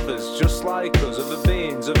there were others just like us, other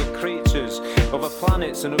beings, other creatures, other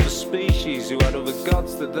planets and other species who had other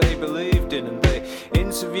gods that they believed in, and they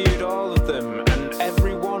interviewed all of them, and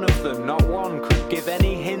every one of them, not one could give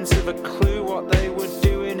any hint of a clue what they were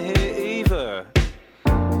doing here either.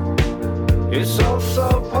 It's all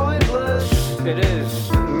so pointless, it is,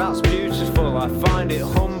 and that's beautiful. I find it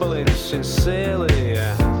humbling, sincerely.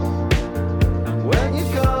 When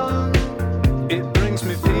you're gone, it brings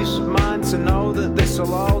me peace of mind to know that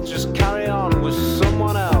this'll all just carry on with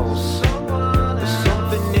someone else. There's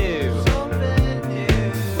something new,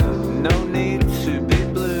 no need to be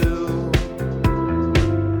blue.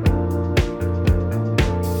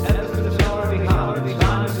 Everything's already hard,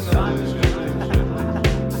 time is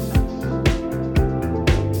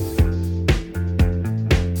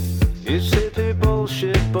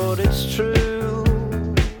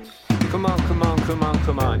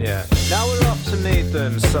come on, yeah. Now we're off to meet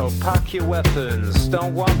them, so pack your weapons.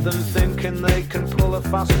 Don't want them thinking they can pull a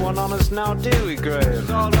fast one on us now, do we, Graham?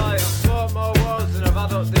 It's alright, I've fought more wars than I've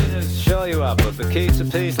had up dinners. Sure you have, but the key to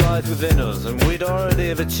peace lies within us, and we'd already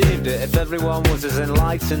have achieved it if everyone was as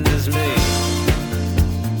enlightened as me.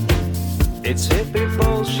 It's hippie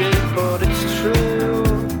bullshit, but it's true.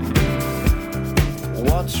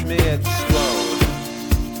 Watch me explode.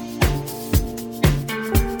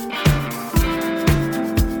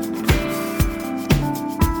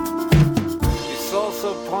 It's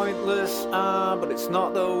also pointless, but it's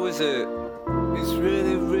not though, is it? It's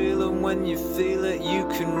really real, and when you feel it, you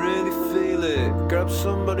can really feel it. Grab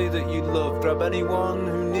somebody that you love, grab anyone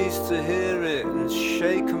who needs to hear it, and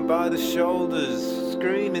shake them by the shoulders,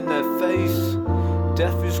 scream in their face.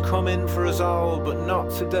 Death is coming for us all, but not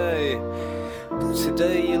today.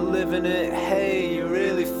 Today you're living it, hey, you're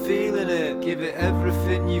really feeling it. Give it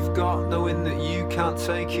everything you've got, knowing that you can't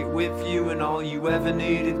take it with you, and all you ever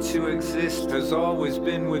needed to exist has always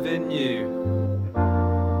been within you.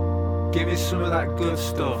 Give it some of that good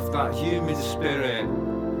stuff, that human spirit.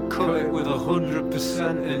 Cut it with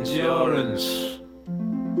 100% endurance.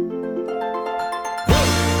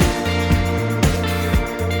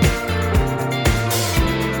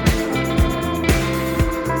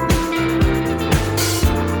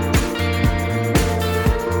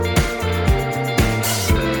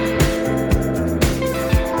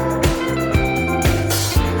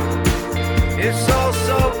 It's all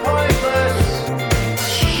so pointless.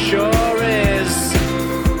 Sure is.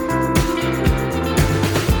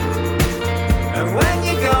 And when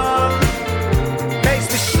you're gone, makes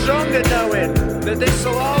me stronger knowing that this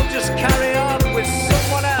will all just carry on with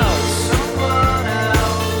someone else. Someone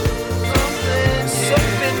else.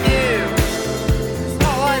 Something new. It's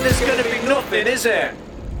not like there's gonna be nothing, is it?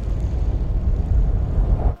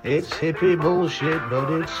 It's hippie bullshit,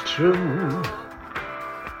 but it's true.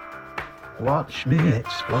 Watch me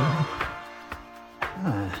explode.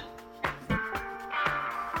 That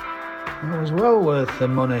was well worth the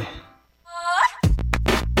money.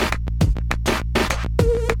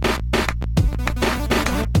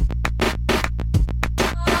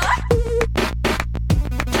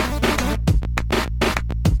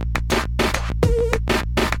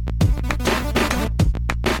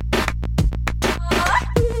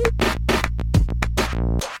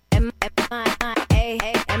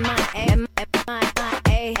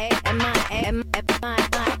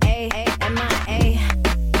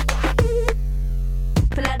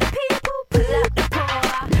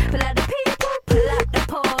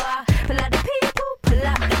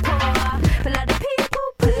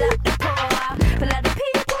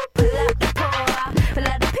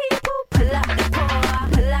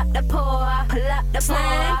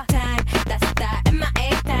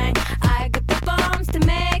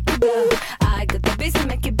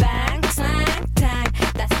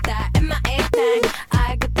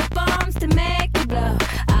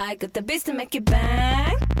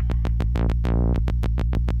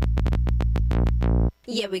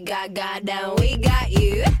 Goddamn, we got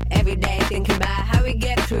you. Every day thinking about how we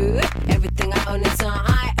get through. Everything I own is on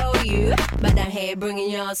I owe you. But I'm here bringing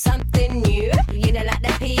y'all something new. You don't like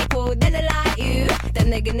the people, then they like you. Then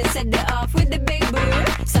they're gonna set it off with the big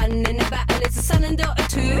boo. Son in the battle, it's a son and daughter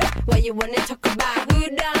too. What you wanna talk about? Who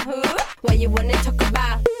done who? What you wanna talk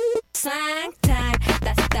about? Slang time,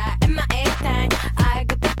 that's that MIA thing. I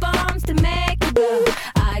got the bombs to make you blow.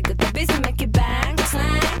 I got the beats to make you bang.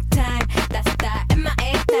 Slang time, that's that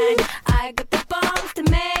MIA thing. I got the bombs to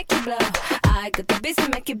make you blow. I got the beats to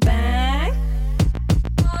make you bang.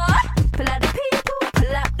 Pull out the people,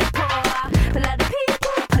 pull out the poor. Pull out the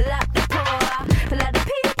people, pull out the poor. Pull out the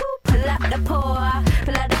people, pull out the poor.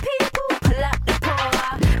 Pull out the people, pull out the poor.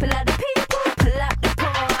 Pull out the people, pull out the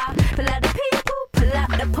poor. Pull out the people, pull out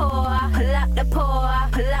the poor. Pull out the poor,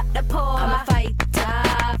 pull out the poor. I'ma fight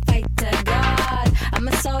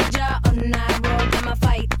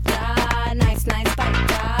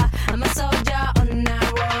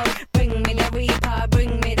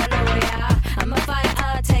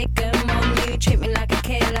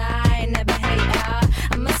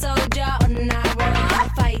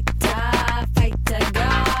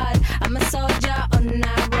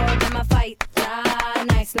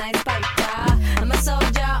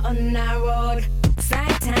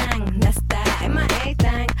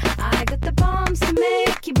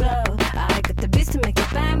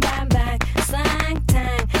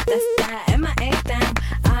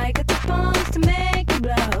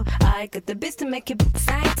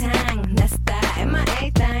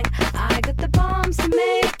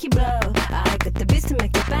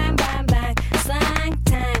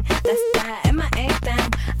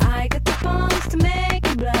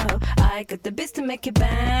make it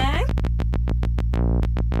bang.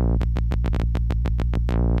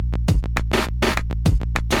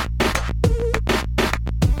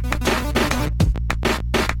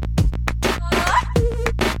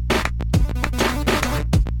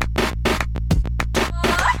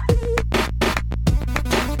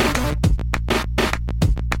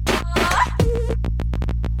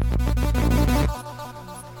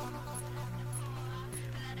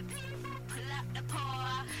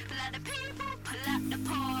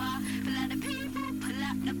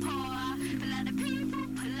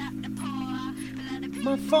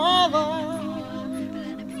 My father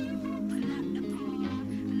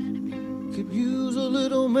could use a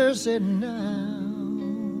little mercy now.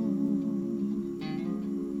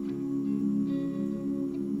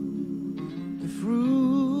 The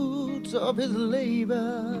fruits of his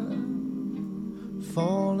labor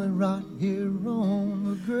falling right here on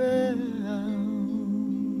the ground.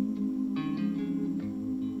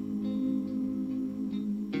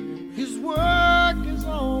 His work is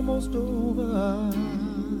almost over.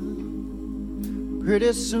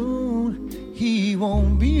 Pretty soon he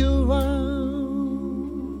won't be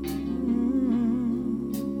around.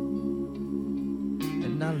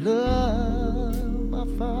 And I love my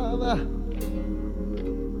father.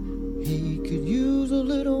 He could use a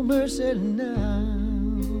little mercy now.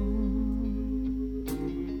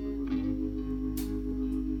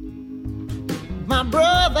 My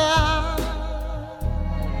brother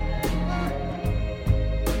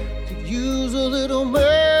could use a little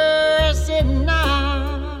mercy now.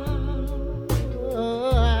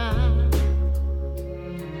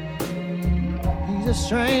 He's a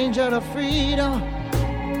stranger to freedom,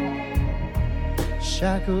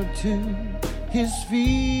 shackled to his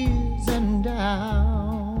fears and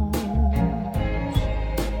doubts.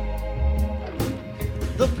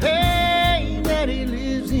 The pain that he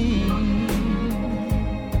lives in,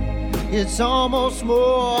 it's almost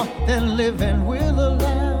more than living with a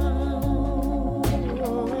lamb.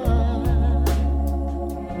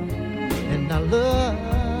 And I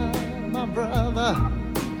love my brother.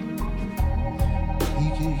 He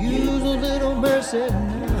could use a little mercy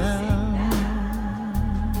now.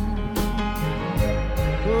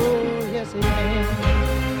 Oh, yes, he can.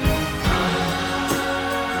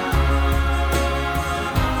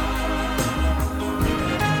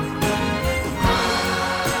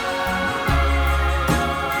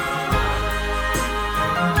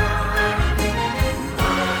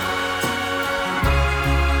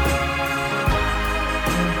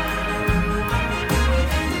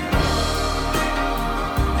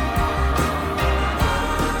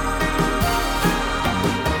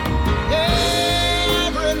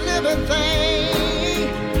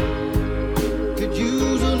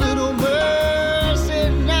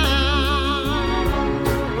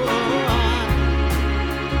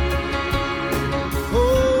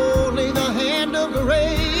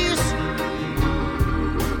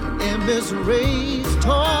 This race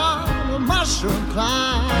toward a mushroom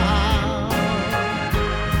cloud.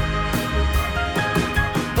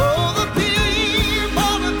 Oh, the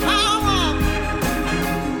people in power,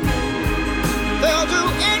 they'll do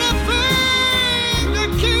anything to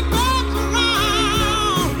keep us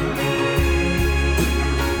around.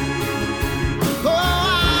 Oh,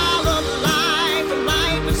 all of life and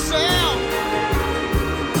life itself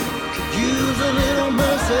could use a little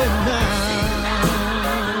mercy now.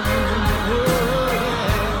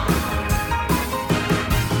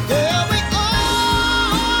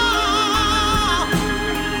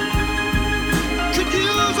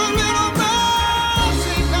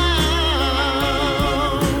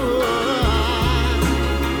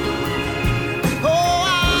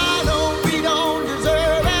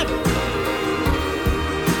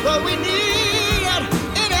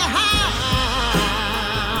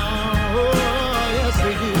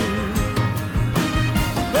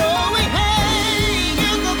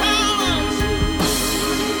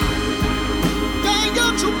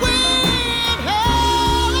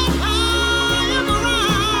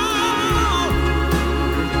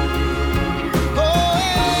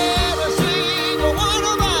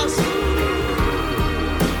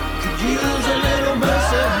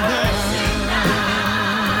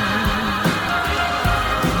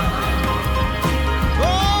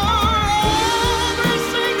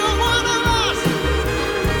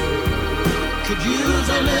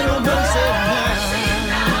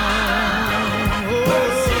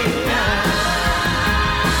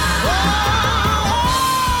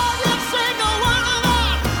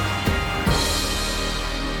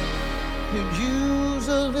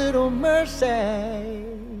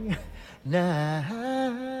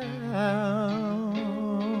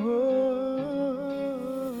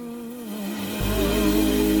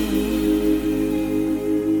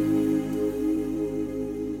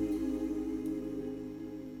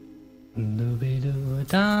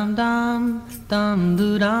 dum dum dum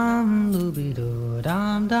do dum dooby doo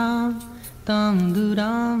dum dum dum do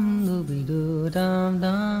dum dooby doo dum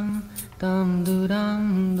dum dum do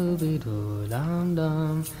dum dooby doo dum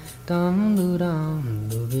dum dum do dum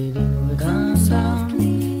dooby doo dum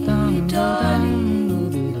softly darling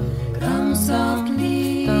dooby doo come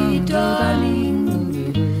softly darling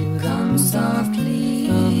dooby doo come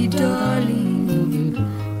softly darling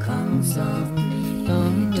come softly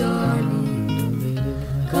darling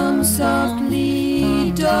come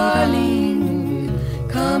softly darling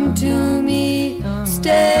come to me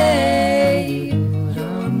stay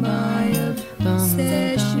you're my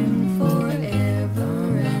obsession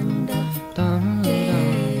forever and a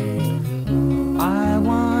day I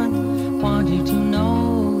want you to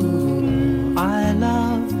know I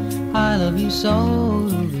love you so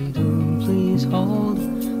please hold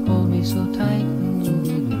me so tight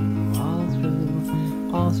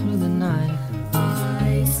all through the night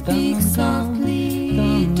I speak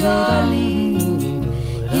softly darling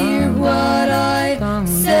hear what I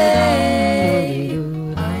say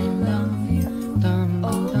I love you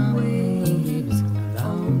always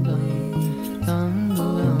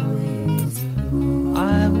always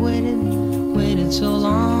I've waited so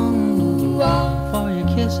long for your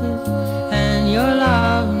kisses and your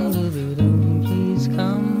love please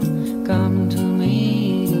come to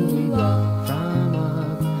me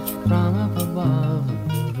from up above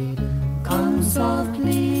come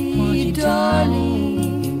softly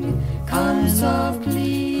darling come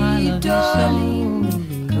softly darling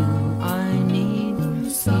I need you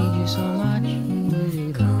so much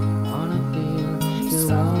wanna feel your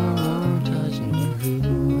warm touch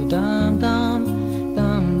dum dum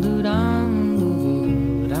dum do dum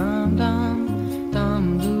dum dum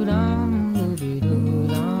dum do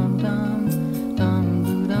dum dum dum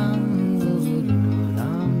dum do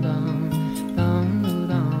dum dum dum do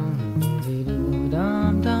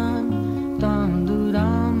dum dum do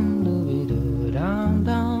dum dooby doo dum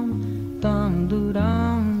dum do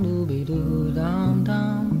dum dooby doo dum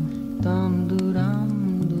dum do dum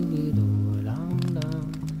dooby doo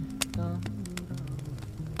dum.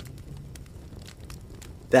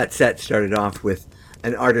 That set started off with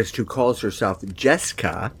an artist who calls herself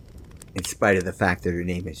Jessica, in spite of the fact that her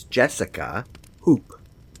name is Jessica Hoop,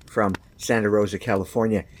 from Santa Rosa,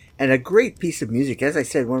 California. And a great piece of music. As I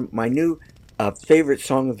said, one of my new favorite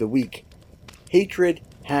song of the week, Hatred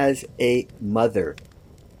Has a Mother.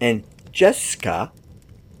 And Jessica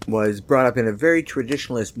was brought up in a very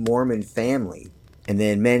traditionalist Mormon family and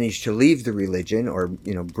then managed to leave the religion, or,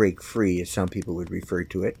 break free, as some people would refer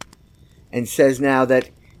to it, and says now that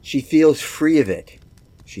she feels free of it.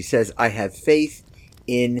 She says, I have faith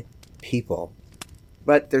in people.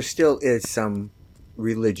 But there still is some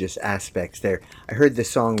religious aspects there. I heard the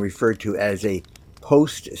song referred to as a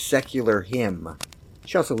post-secular hymn.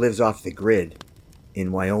 She also lives off the grid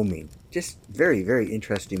in Wyoming. Just very, very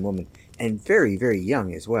interesting woman. And very, very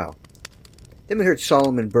young as well. Then we heard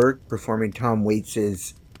Solomon Burke performing Tom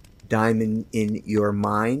Waits' Diamond in Your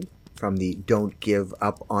Mind from the Don't Give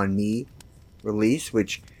Up on Me release,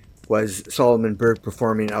 which was Solomon Burke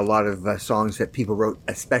performing a lot of songs that people wrote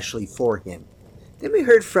especially for him. Then we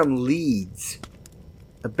heard from Leeds,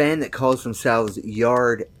 a band that calls themselves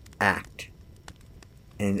Yard Act,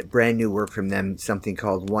 and brand new work from them, something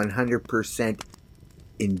called 100%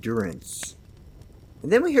 Endurance.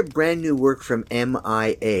 And then we hear brand new work from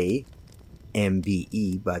MIA,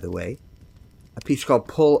 MBE by the way, a piece called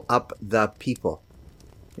Pull Up the People.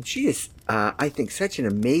 And she is, I think, such an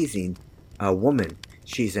amazing woman.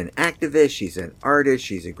 She's an activist, she's an artist,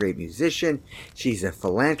 she's a great musician, she's a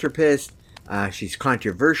philanthropist, she's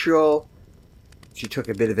controversial. She took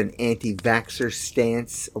a bit of an anti-vaxxer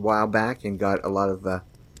stance a while back and got a lot of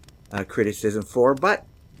criticism for, but,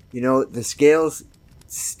 the scales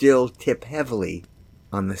still tip heavily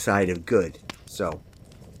on the side of good. So,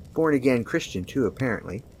 born-again Christian too,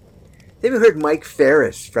 apparently. Then we heard Mike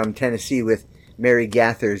Ferris from Tennessee with Mary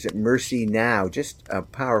Gather's Mercy Now. Just a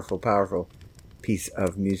powerful, powerful piece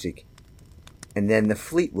of music. And then the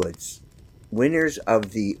Fleetwoods, winners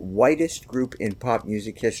of the Whitest Group in Pop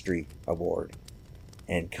Music History Award,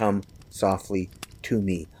 and Come Softly to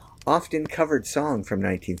Me. Often covered song from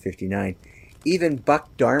 1959. Even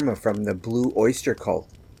Buck Dharma from the Blue Oyster Cult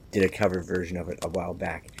did a cover version of it a while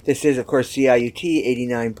back. This is, of course, CIUT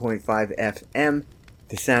 89.5 FM,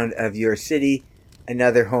 the sound of your city.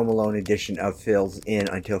 Another Home Alone edition of Phil's in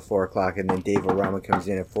until 4 o'clock, and then Dave O'Rama comes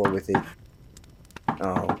in at 4 with it.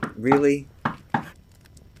 Oh, really?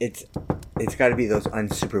 It's got to be those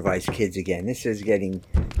unsupervised kids again. This is getting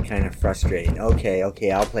kind of frustrating. Okay,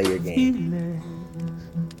 I'll play your game.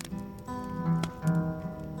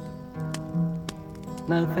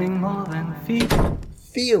 nothing more than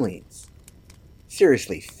feelings.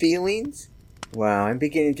 Seriously, feelings? Wow, I'm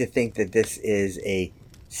beginning to think that this is a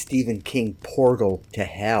Stephen King portal to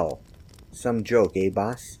hell. Some joke, eh,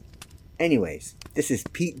 boss? Anyways, this is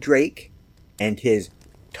Pete Drake and his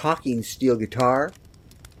talking steel guitar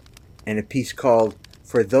and a piece called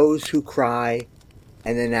For Those Who Cry,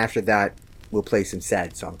 and then after that, we'll play some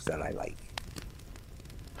sad songs that I like.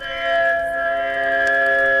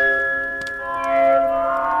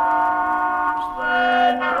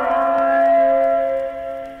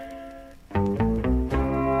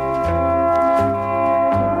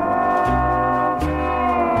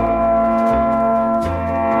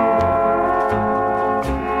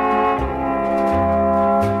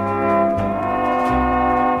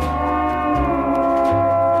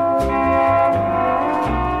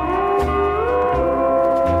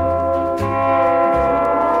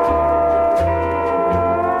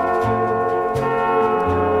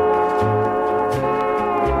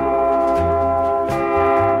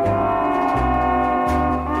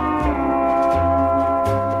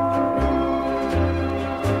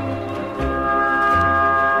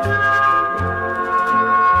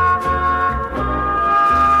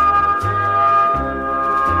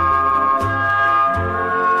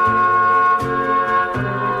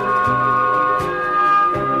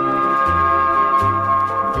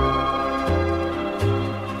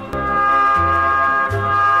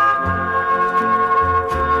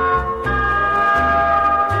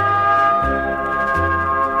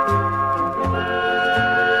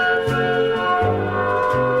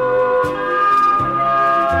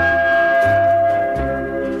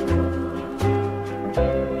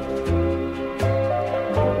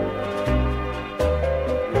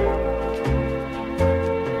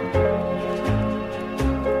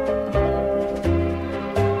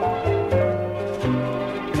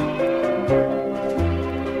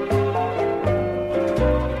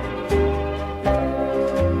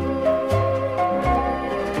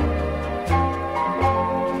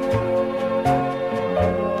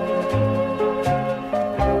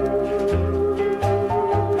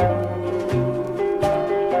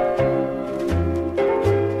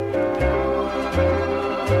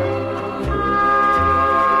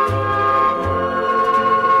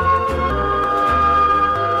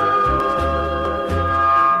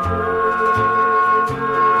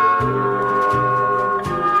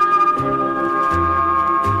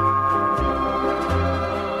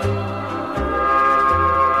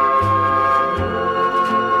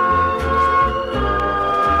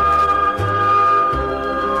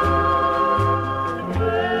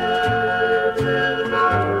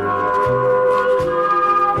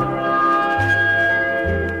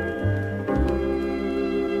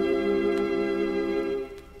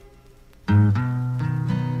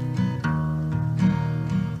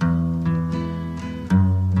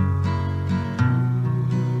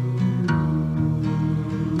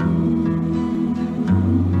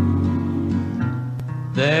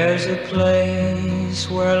 There's a place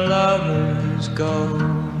where lovers go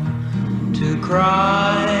to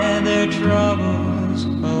cry their troubles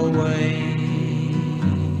away,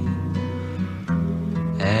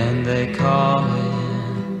 and they call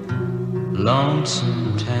it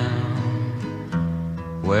Lonesome Town,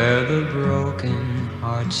 where the broken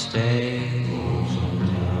heart stays.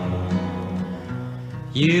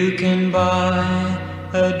 You can buy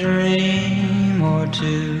a dream or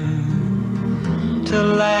two to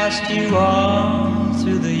last you all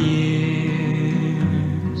through the years,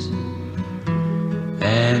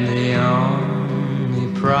 and the only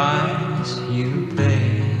price you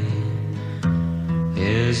pay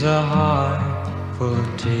is a heart full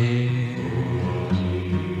of tears.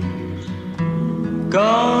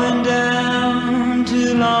 Going down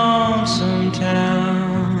to Lonesome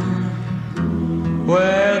Town,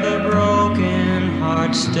 where the broken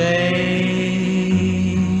heart stays.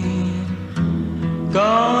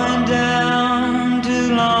 Going down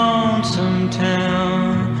to Lonesome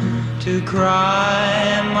Town to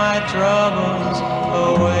cry my troubles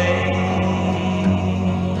away.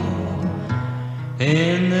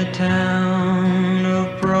 In the town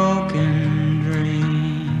of broken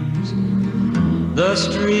dreams, the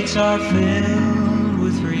streets are filled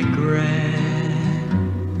with regret.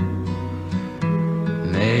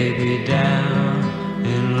 Maybe down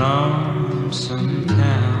in Lonesome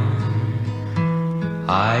Town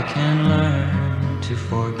I can learn to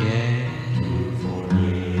forget.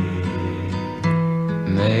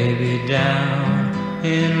 Maybe down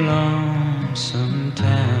in Lonesome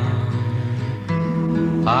Town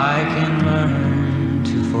I can learn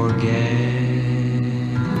to forget.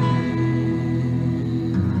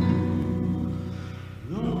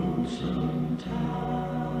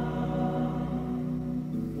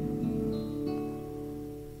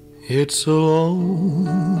 It's a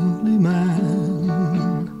lonely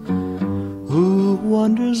man who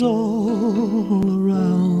wanders all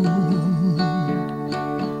around.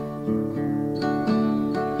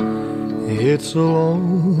 It's a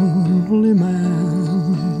lonely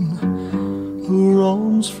man who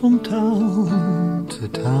roams from town to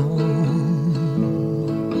town,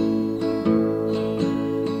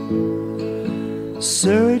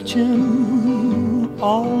 searching,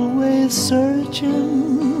 always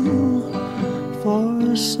searching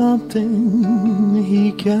for something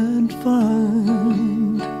he can't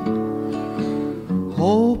find,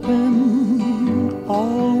 hoping,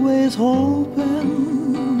 always hoping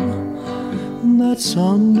that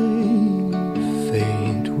someday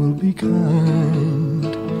fate will be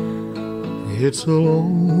kind. It's a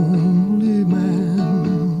lonely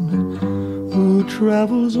man who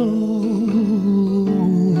travels all alone.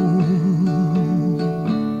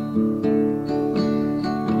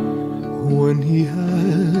 When he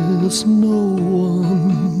has no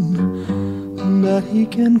one that he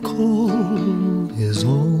can call his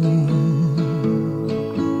own.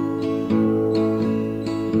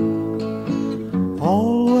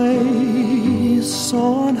 Always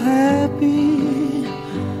so unhappy,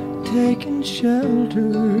 taking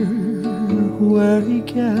shelter where he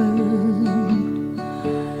can.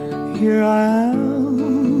 Here I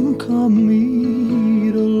am, come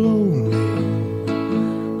meet a lonely,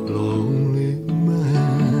 lonely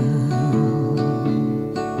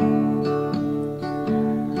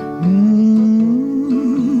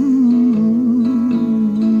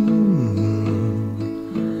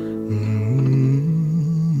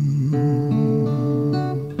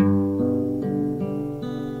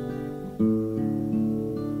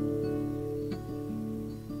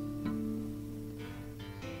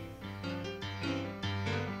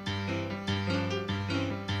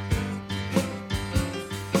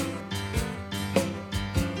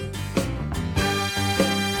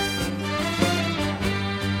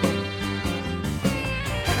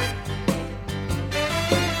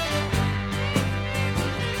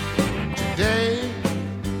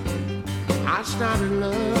I started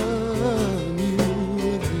loving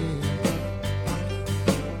you again.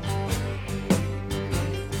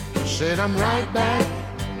 Said I'm right back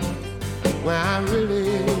where I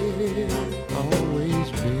really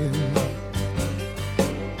always been.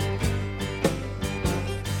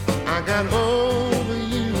 I got over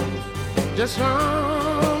you just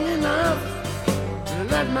long enough to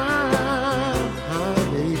let my heart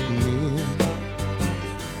ache in.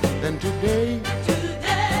 Then today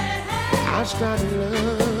I started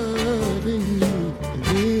loving you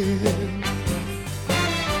again.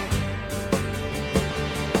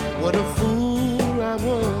 What a fool I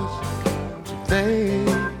was to think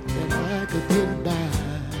that I could get by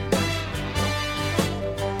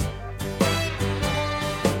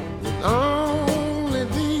with only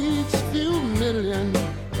these few million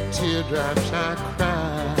teardrops I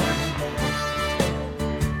cried.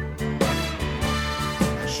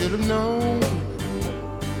 I should have known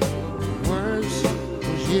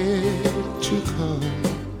yet to come,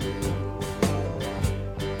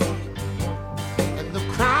 and the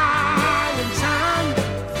crying time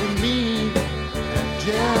for me had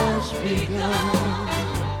just begun.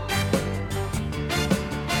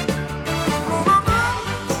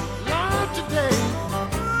 Lord, today,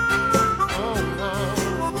 oh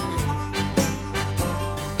Lord,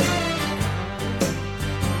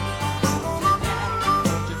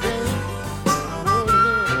 today,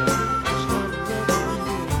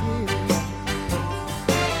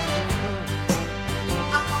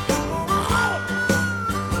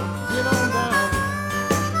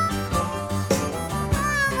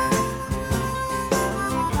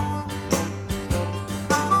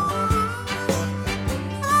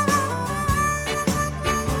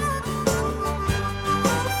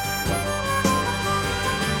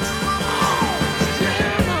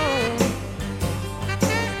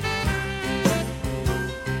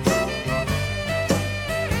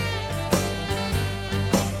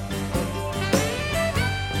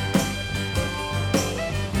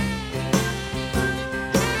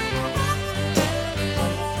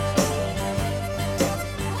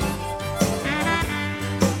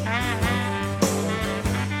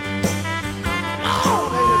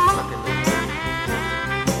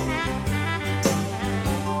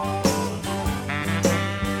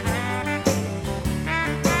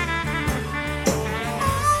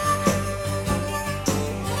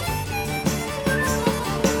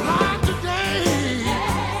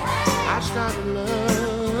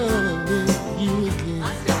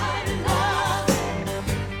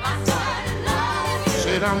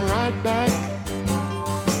 oh I'm right back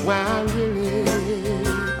where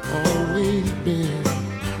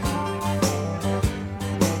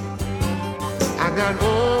might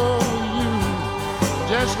owe you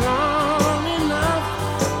just long enough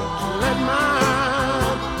to let my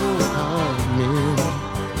poor heart mend.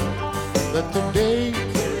 But today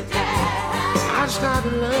I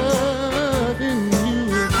started loving you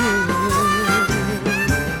again.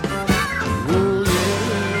 Oh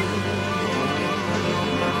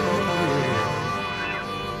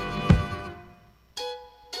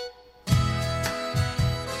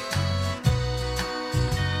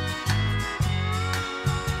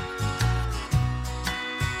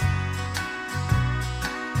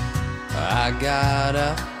I got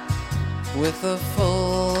up with a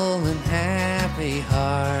full and happy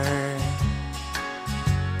heart.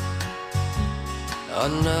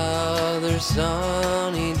 Another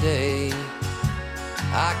sunny day,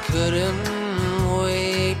 I couldn't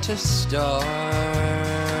wait to start.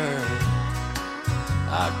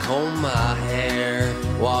 I comb my hair,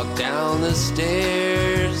 walk down the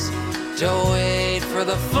stairs to wait for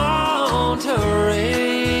the phone to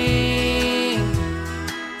ring.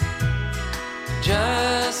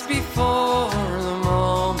 Just before the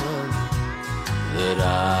moment that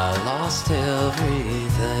I lost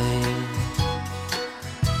everything.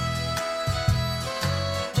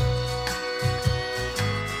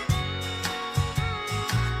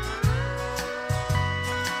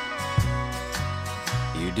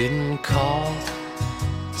 You didn't call,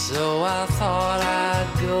 so I thought I'd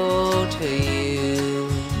go to you.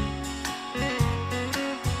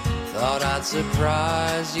 Thought I'd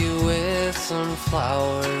surprise you with some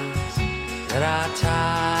flowers that I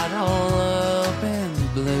tied all up in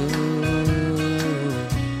blue.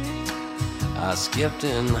 I skipped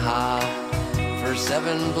and hopped for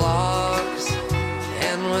 7 blocks,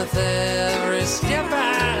 and with every step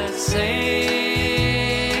I'd sing.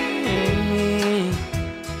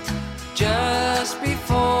 Just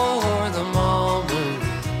before the moment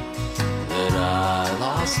that I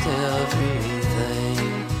lost everything.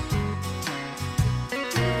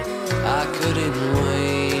 I couldn't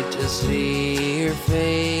wait to see your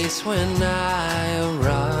face when I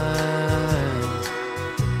arrived.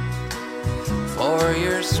 For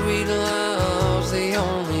your sweet love's the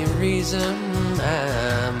only reason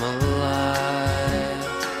I'm alive.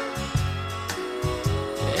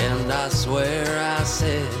 And I swear I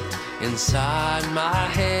said inside my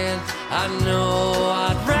head, I know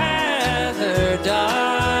I'd rather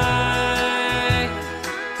die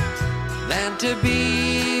than to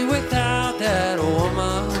be without that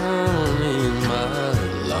woman in my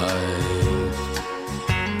life.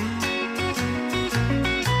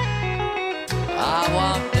 I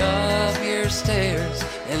walked up your stairs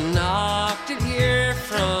and knocked at your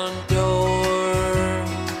front door,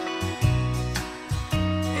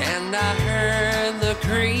 and I heard the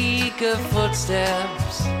creak of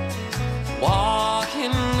footsteps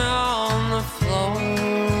walking on the floor.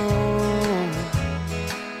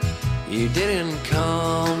 You didn't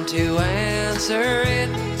come to answer it,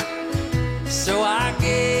 so I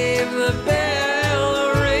gave the bell a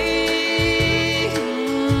ring.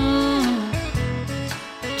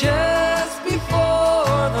 Just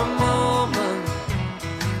before the moment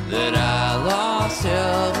that I lost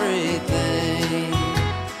everything.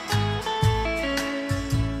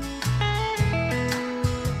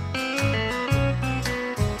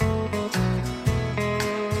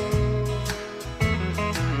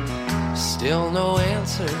 Still no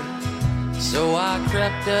answer, so I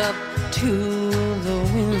crept up to the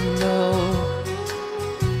window.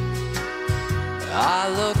 I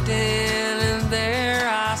looked in and there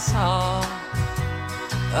I saw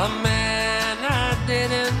a man I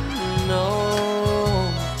didn't know,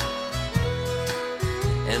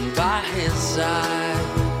 and by his side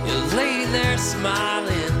you lay there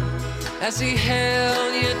smiling as he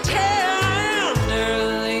held you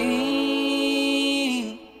tenderly.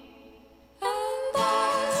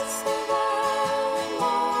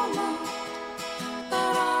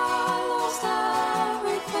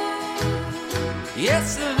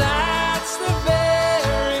 Yes, that's the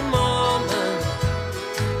very moment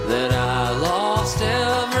that I lost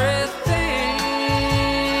everything.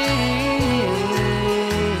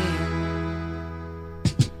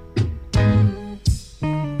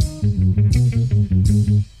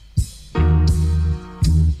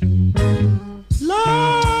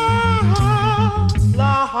 Lord,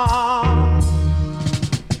 Lord,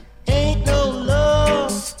 ain't no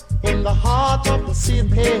love in the heart of the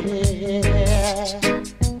city.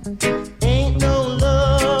 Ain't no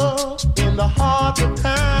love in the heart of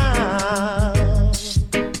town.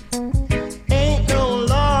 Ain't no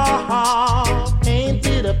love, ain't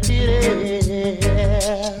it a pity?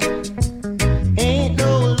 Ain't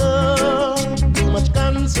no love, too much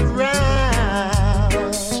guns around.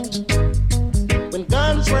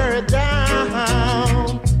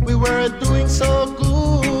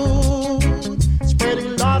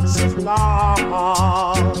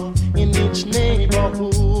 love in each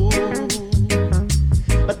neighborhood.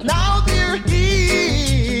 But now they're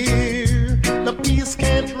here, the peace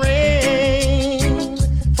can't reign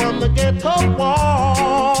from the ghetto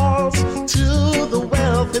walls to the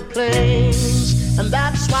wealthy plains. And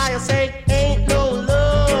that's why I say ain't no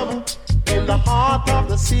love in the heart of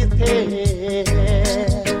the city.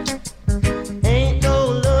 Ain't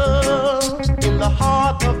no love in the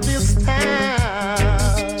heart of this town.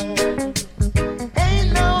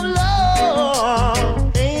 Ain't no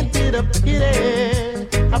love, ain't it a pity,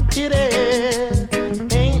 a pity.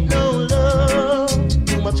 Ain't no love,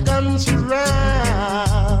 too much guns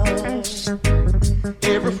around.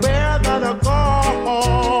 Everywhere that I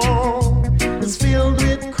go is filled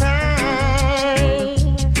with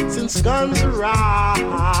crime. Since guns arrived,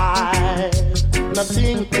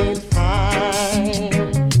 nothing ain't fine.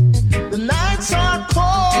 The nights are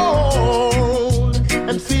cold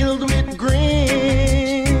and filled with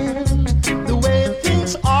green. The way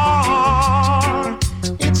things are,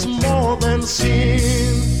 it's more than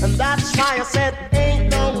sin. And that's why I said ain't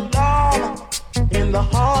no love in the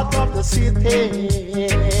heart of the city.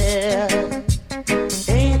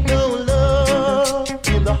 Ain't no love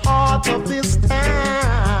in the heart of this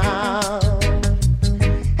town.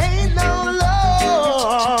 Ain't no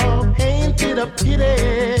love, ain't it a pity,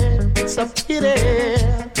 it's a pity.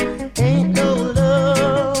 Ain't no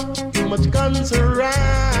love, too much guns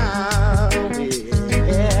around,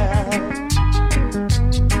 yeah.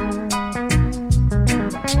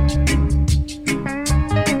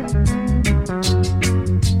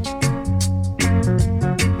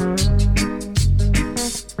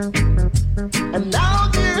 And now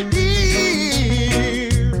they're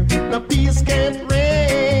here, the peace can't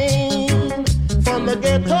reign from the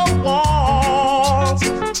ghetto walls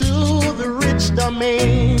to the rich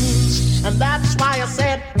domains. And that's why I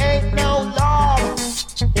said ain't no love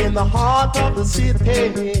in the heart of the city.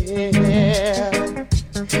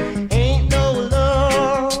 Ain't no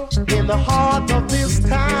love in the heart of this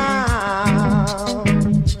town.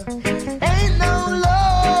 Ain't no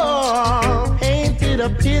love, ain't it a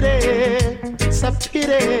pity, it's a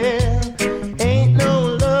pity. Ain't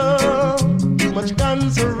no love, too much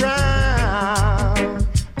guns around.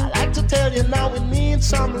 I like to tell you now we need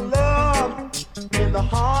some love in the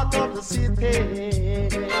heart of the city.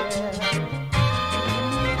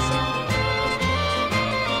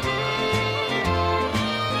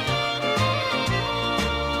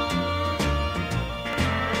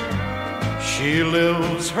 She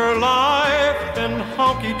lives her life in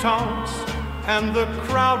honky-tonks and the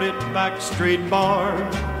crowded backstreet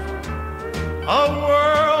bars. A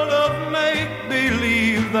world of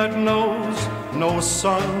make-believe that knows no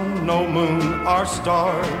sun, no moon or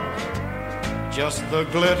stars. Just the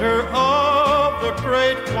glitter of the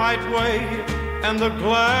great white wave and the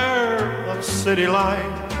glare of city light.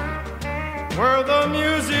 Where the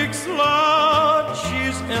music's loud,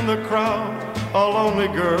 she's in the crowd, a lonely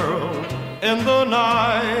girl in the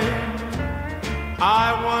night.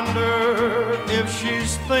 I wonder if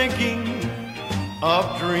she's thinking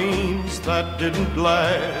of dreams that didn't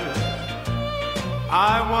last.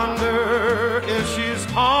 I wonder if she's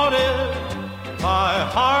haunted by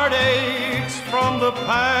heartaches from the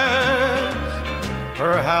past.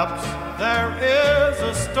 Perhaps there is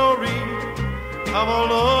a story of a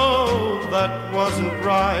love that wasn't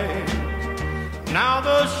right. Now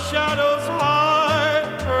the shadows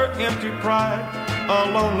hide her empty pride, a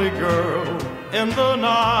lonely girl in the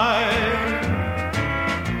night.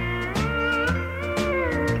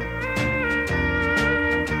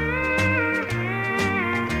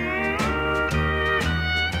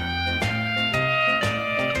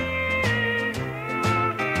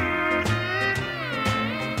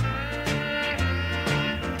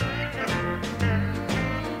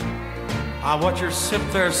 I watch her sit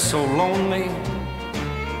there so lonely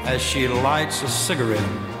as she lights a cigarette,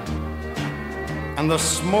 and the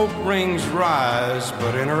smoke rings rise,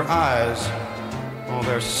 but in her eyes, oh,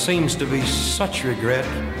 there seems to be such regret.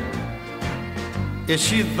 Is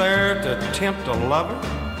she there to tempt a lover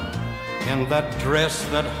in that dress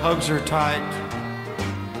that hugs her tight,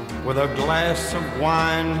 with a glass of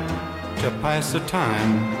wine to pass the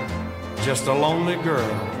time, just a lonely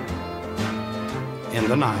girl in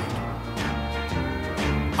the night?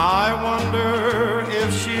 I wonder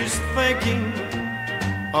if she's thinking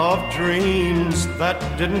of dreams that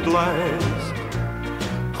didn't last.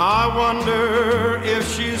 I wonder if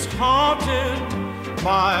she's haunted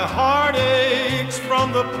by heartaches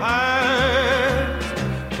from the past.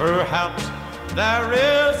 Perhaps there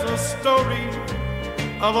is a story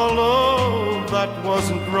of a love that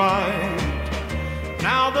wasn't right.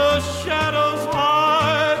 Now the shadows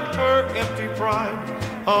hide her empty pride,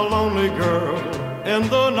 a lonely girl in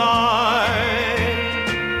the night.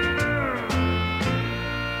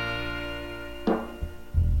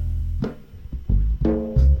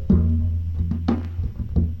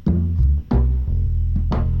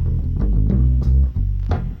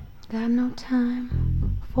 Got no time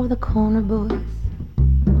for the corner boys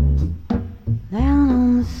down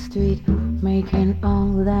on the street making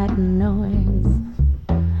all that noise.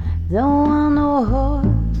 Don't want no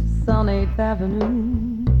horse on 8th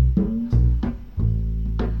Avenue.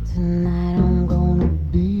 Tonight I'm gonna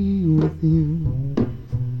be with you.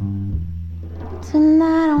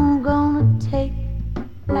 Tonight I'm gonna take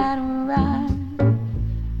that ride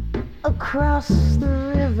across the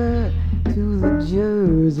river to the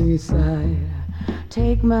Jersey side.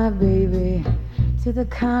 Take my baby to the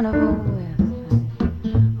carnival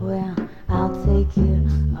where I'll take you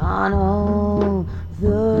on all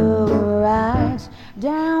the rides.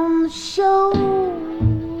 Down the shore,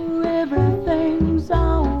 everything's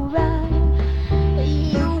alright.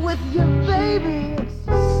 You with your baby,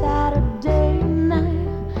 it's Saturday night.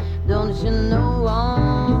 Don't you know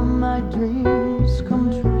all my dreams come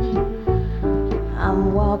true?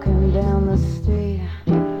 I'm walking down the street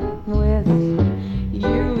with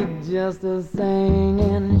you, just a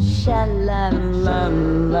singing sha-la-la-la.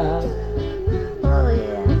 Oh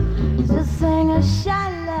yeah, just sing a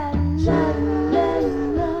sha-la-la-la-la.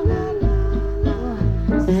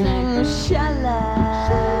 Sing a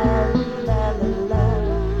sha-la-la-la-la.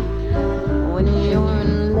 When you're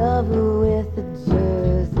in love with a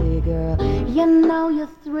Jersey girl, you know you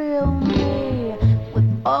thrill me with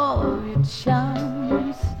all of your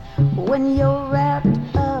charms. When you're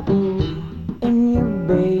wrapped up in your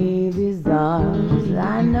baby's arms,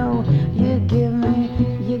 I know you give me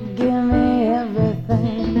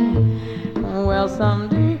everything. Well,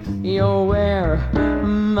 someday you'll wear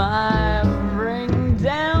my ring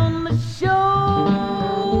down the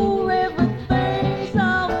shore. Everything's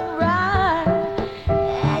alright.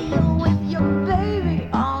 Yeah, you with your baby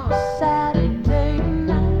on a Saturday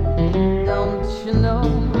night. Don't you know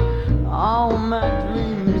all my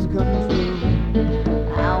dreams come true?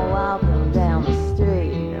 I'll walk them down the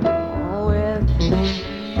street with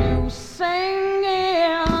you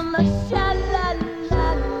singing the sha-la-la-la-la.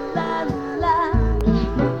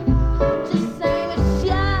 Just sing a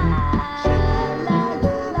sha-la-la-la.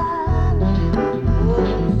 Oh,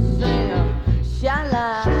 sing a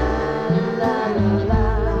sha-la-la-la-la.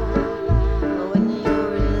 When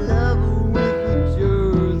you're in love with a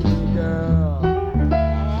Jersey girl.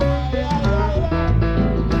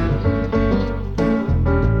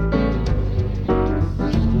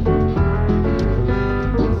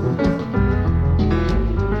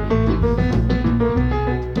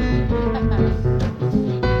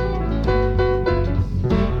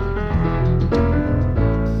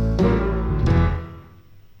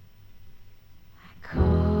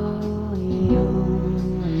 Call your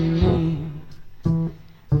name.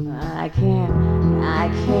 I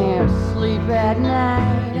can't sleep at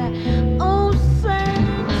night. Oh,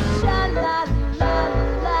 sing sha-la-la-la-la-la.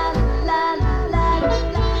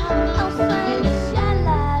 Oh, sing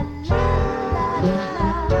sha-la-la-la-la.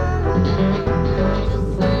 Just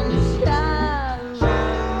sing sha-la-la-la.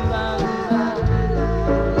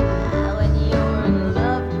 When you're in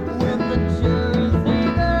love with a Jersey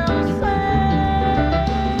girl, sing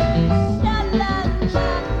sha-la-la-la-la.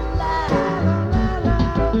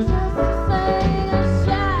 Just sing a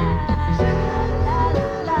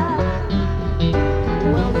sha-la-la-la.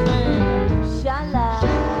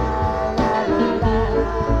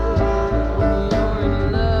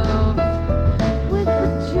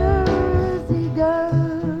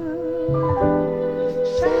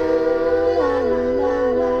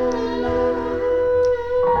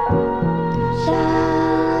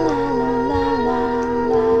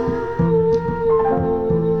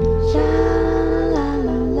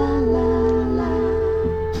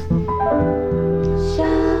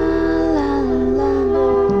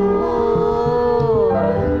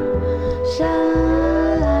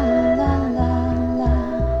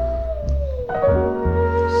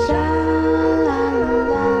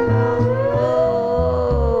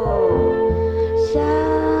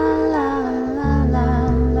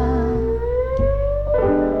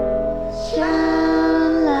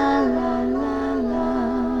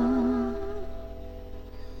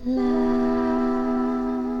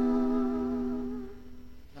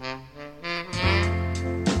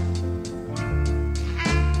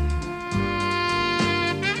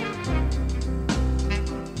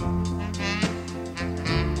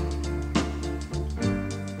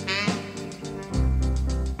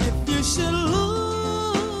 you should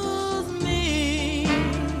lose me,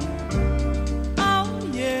 oh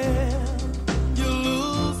yeah, you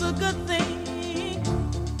lose a good thing.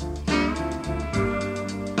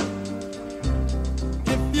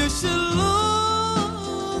 If you should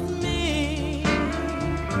lose me,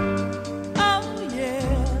 oh yeah,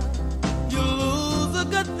 you lose a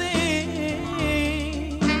good thing.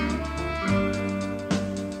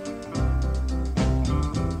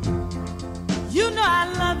 You know I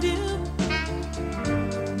love you,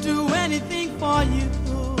 do anything for you.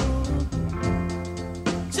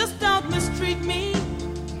 Just don't mistreat me,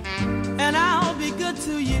 and I'll be good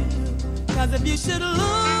to you. 'Cause if you should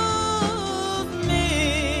lose me,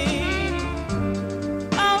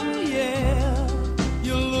 oh yeah,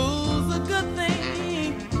 you'll lose a good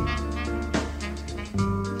thing.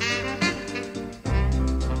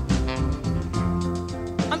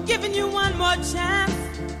 I'm giving you one more chance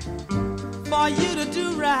for you to do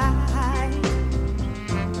right.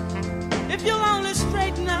 If you'll only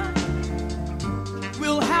straighten up,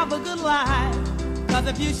 we'll have a good life. 'Cause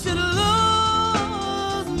if you should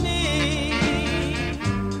lose me,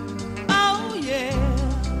 oh yeah,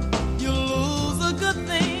 you'll lose a good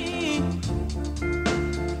thing.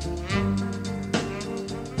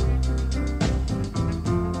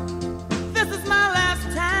 This is my last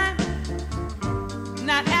time,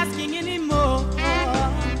 not asking anymore.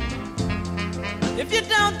 If you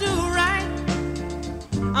don't do right,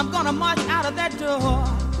 I'm gonna march out of that door.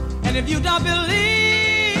 And if you don't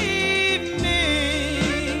believe me,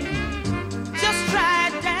 just try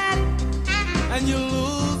it, Daddy, and you'll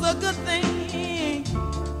lose a good thing.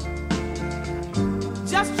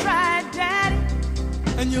 Just try it, Daddy,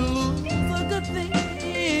 and you'll lose a good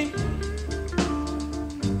thing.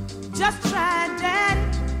 Just try it, Daddy,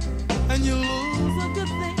 and you'll lose a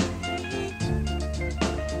good thing.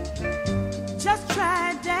 Just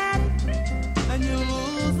try it, Daddy, and you'll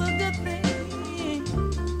lose a good thing.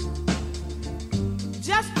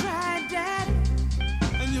 Just try it, Daddy,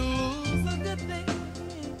 and you'll lose a good thing.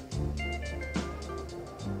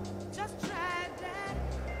 Just try it,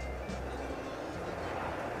 Daddy.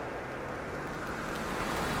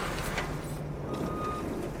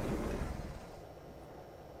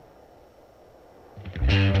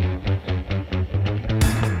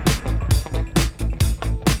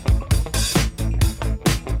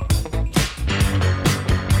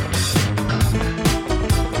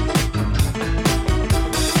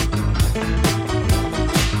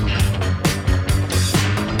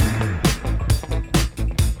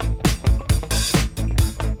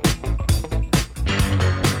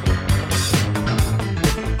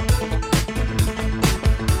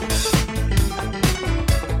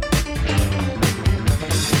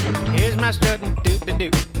 Here's my strutting do-do-do,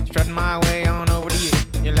 strutting my way on over to you.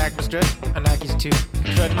 You like my strut? I like yours too.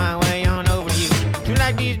 Strutting my way on over to you. You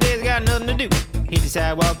like these days, got nothing to do. Hit the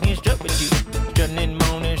sidewalk and strut with you. Strutting in the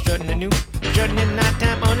morning, strutting the noon. Strutting in the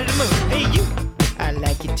nighttime under the moon. Hey you, I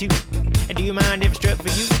like you too. And do you mind if I strut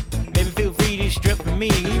for you? Baby, feel free to strut for me.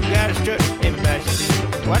 You gotta strut, everybody should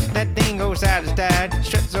do. Watch that thing go side to side.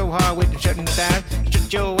 Strut so hard with the strutting style.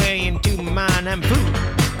 Strut your way into my mind, I'm fool.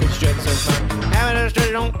 Cause strut's so fun. Now another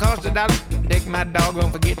strut don't cost $1. Dick my dog,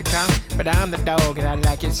 don't forget to come. But I'm the dog and I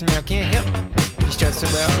like your smell, can't help it. You strut so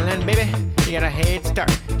well, and baby, you got a head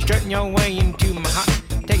start. Strutting your way into my heart.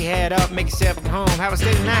 Take your head up, make yourself at home. Have a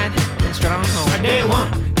steady night, and strut on home. Day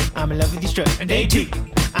 1, I'm in love with your strut. Day 2,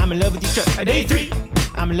 I'm in love with your strut. Day 3,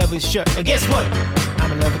 I'm in love with your strut. Guess what?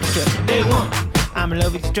 I'm in love with your strut. Day 1, I'm in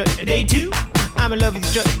love with your strut. Day 2, I'm in love with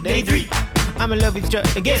your strut. Day 3, I'm in love with your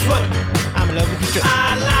strut. Guess what? I'm in love with your strut.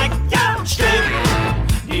 I like your strut.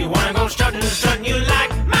 Do you wanna go strutting, strutting? You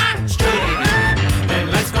like my strut? Then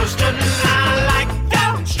let's go strutting. I like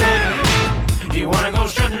your strut. Do you wanna go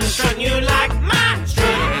strutting, strutting? You like my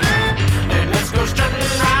strut? Then let's go strutting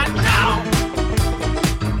right now.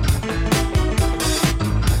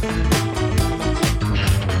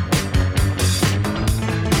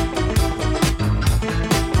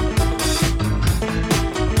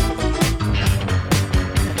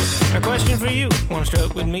 A question for you. Wanna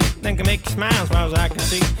strut with me? Think I make you smile as far as I can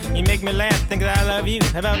see. You make me laugh, think that I love you.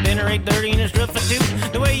 How about dinner 8:30 and a strut for 2?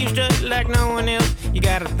 The way you strut like no one else. You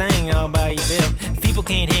got a thing all by yourself. If people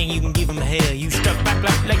can't hang, you can give them hell. You strut back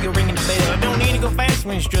like you're ringing the bell. I don't need to go fast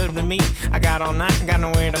when you strut with me. I got all night, got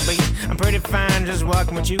nowhere to be. I'm pretty fine just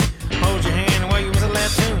walking with you. Hold your hand while you was a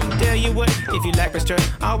last tune. Tell you what, if you like my strut,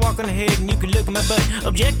 I'll walk on ahead and you can look at my butt.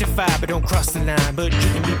 Objectify, but don't cross the line. But you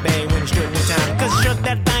can be bad when you're strutting in time. Cause strut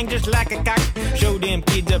that thing just like a cock. Show them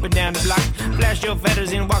kids up and down the block. Flash your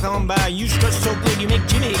feathers and walk on by. You strut so good you make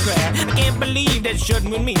Jimmy cry. I can't believe that strutting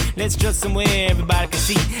with me. Let's strut somewhere everybody can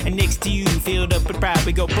see. And next to you, filled up with pride,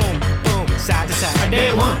 we go boom, boom, side to side.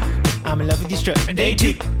 Day one, I'm in love with your strut. Day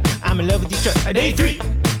two, I'm in love with your strut. Day three,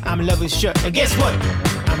 I'm in love with your strut. Guess what?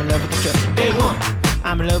 I'm in love with your strut. Day one,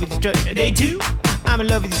 I'm in love with your strut. Day two, I'm in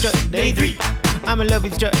love with your strut. Day three, I'm in love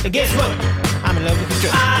with your strut. Guess what? I'm in love with your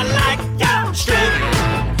strut. I like your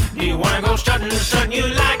strut. Do you wanna go strutting? Strutting, you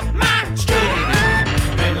like my strut?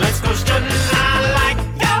 Then let's go strutting. I like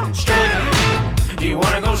your strut. Do you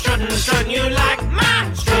wanna go strutting? Strutting, you like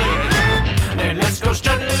my strut? Then let's go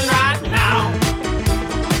strutting right now.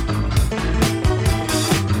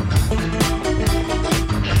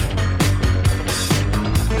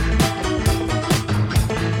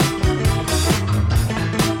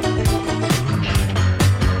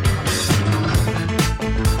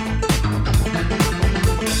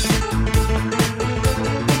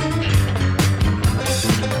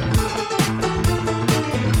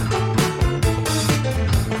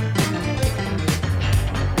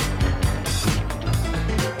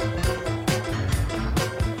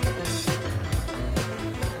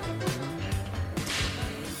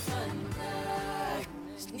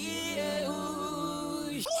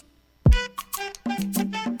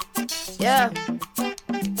 Yeah.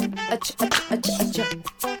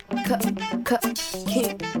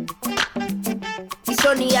 King. It's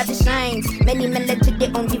only other signs. Many men led to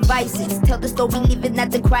their own devices. Tell the story living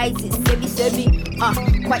at the crisis. Very,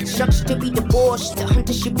 quite shocked to be divorced. The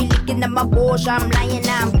hunter should be looking at my balls. I'm lying,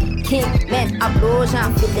 I'm king. Man, I blows,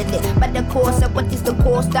 I'm feeling it. But the course of what is the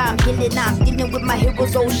cost? I'm healing. I'm dealing with my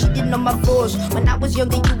heroes. Oh, shit in on my floors. When I was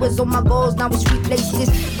younger, you was on my goals. Now it's replaced this.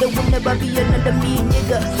 There will never be another me,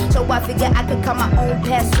 nigga. So I figure I could cut my own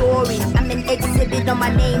past story. I'm an exhibit on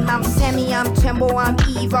my name. I'm Sammy, I'm Tembo, I'm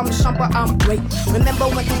Eve, I'm Shumper, I'm great. Remember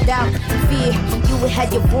when you doubt, fear, you would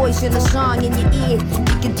have your voice in a song in your ear.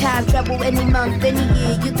 You can time travel any month, any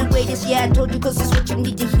year. You're the greatest, yeah, I told you, cause it's what you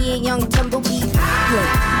need to hear. Young Tumbleweed.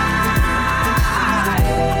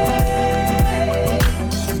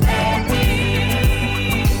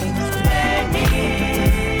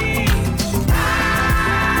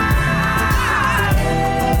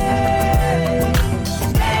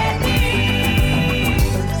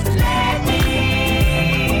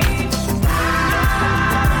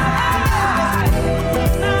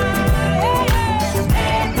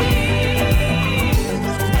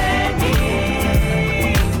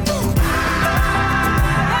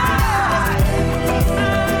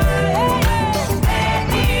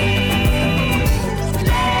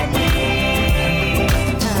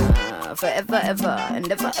 Forever, ever, and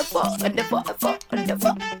never, ever, and never, ever, and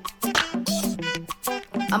never.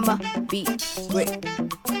 I'ma be great.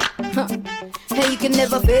 Hey, you can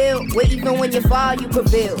never fail. Where even when you fall, you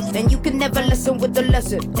prevail. And you can never listen with the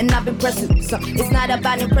lesson. And I've been pressing. So it's not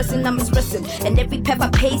about impressing, I'm expressing. And every path I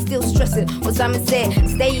pay, still stressing. What Simon said,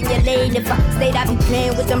 stay in your lane. If I stayed, I'd be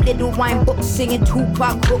playing with them little wine books, singing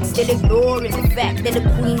Tupac books, still ignoring the fact that the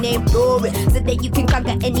queen named Glory. So that you can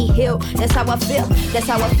conquer any hill. That's how I feel. That's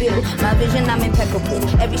how I feel. My vision, I'm impeccable.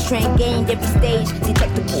 Every strain gained, every stage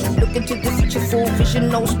detectable. Look into the future, full vision,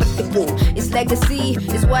 no spectacle. It's legacy,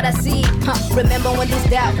 is what I see. Remember when there's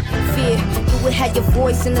doubt, fear, you would have your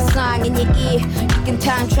voice in the song in your ear. You can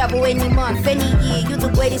time travel any month, any year. You're the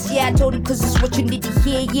greatest, yeah, I told you, cause it's what you need to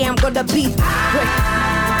hear. Yeah, I'm gonna be great.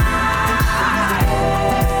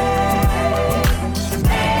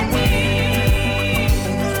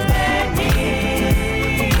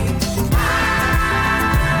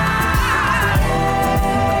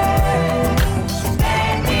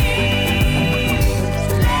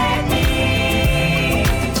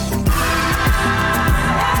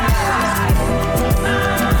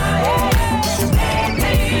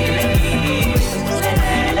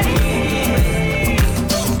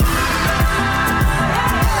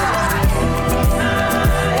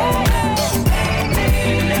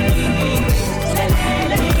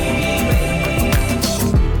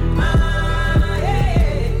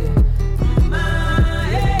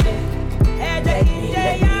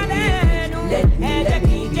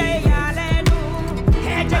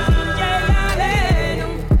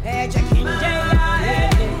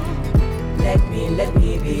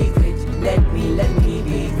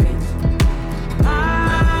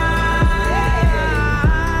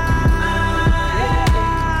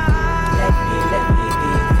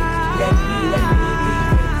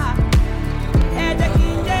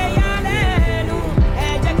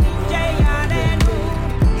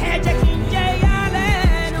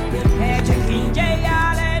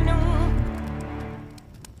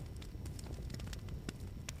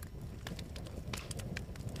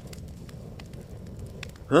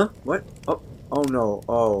 Huh? What? Oh no.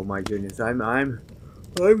 Oh my goodness. I'm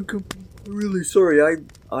really sorry.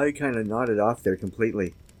 I kind of nodded off there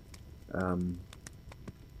completely. The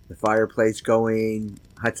fireplace going,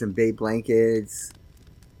 Hudson Bay blankets,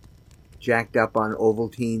 jacked up on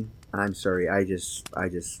Ovaltine. I'm sorry. I just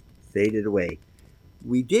faded away.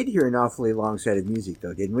 We did hear an awfully long set of music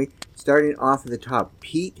though, didn't we? Starting off at the top,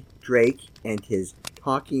 Pete Drake and his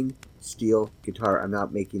talking steel guitar. I'm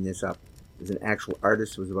not making this up. It was an actual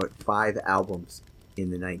artist. It was about 5 albums in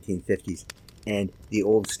the 1950s. And the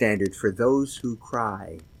old standard, For Those Who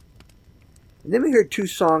Cry. And then we heard 2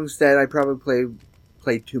 songs that I probably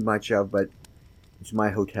played too much of, but it's my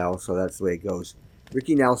hotel, so that's the way it goes.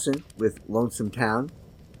 Ricky Nelson with Lonesome Town,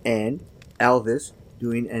 and Elvis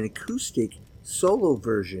doing an acoustic solo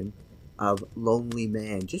version of Lonely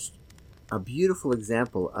Man. Just a beautiful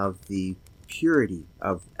example of the purity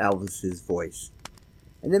of Elvis's voice.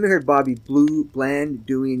 And then we heard Bobby Blue Bland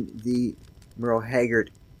doing the Merle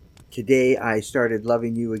Haggard Today I Started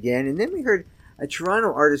Loving You Again. And then we heard a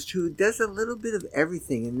Toronto artist who does a little bit of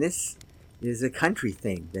everything, and this is a country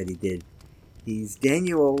thing that he did. He's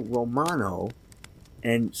Daniel Romano,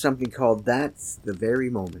 and something called That's the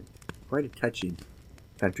Very Moment. Quite a touching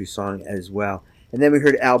country song as well. And then we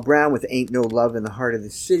heard Al Brown with Ain't No Love in the Heart of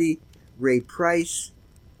the City, Ray Price,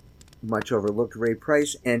 much overlooked Ray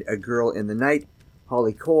Price, and A Girl in the Night,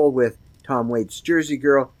 Holly Cole with Tom Waits' Jersey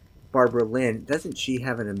Girl, Barbara Lynn, doesn't she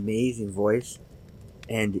have an amazing voice?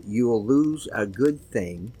 And You'll Lose a Good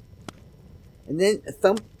Thing. And then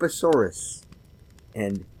Thumpasaurus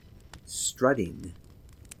and Strutting.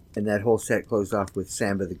 And that whole set closed off with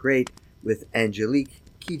Samba the Great with Angelique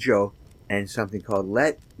Kidjo and something called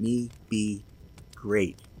Let Me Be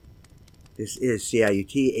Great. This is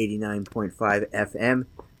CIUT 89.5 FM,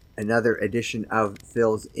 another edition of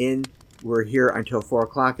Phil's In. We're here until 4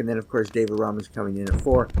 o'clock, and then, of course, David Ramos coming in at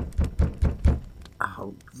 4.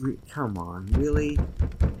 Oh, come on, really?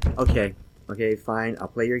 Okay, fine. I'll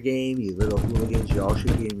play your game, you little hooligans. You all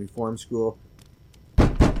should be in reform school. Who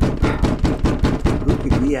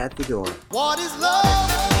could be at the door? What is love?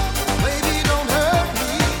 Baby, don't hurt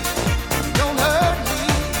me. Don't hurt me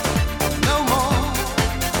no more.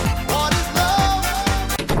 What is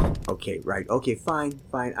love? Okay, right. Okay, fine.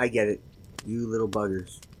 I get it. You little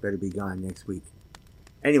buggers better be gone next week.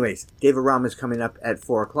 Anyways, David Ramos coming up at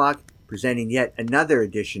 4 o'clock, presenting yet another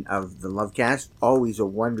edition of the Lovecast. Always a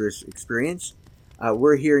wondrous experience.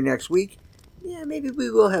 We're here next week. Yeah, maybe we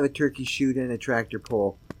will have a turkey shoot and a tractor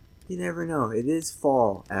pull. You never know. It is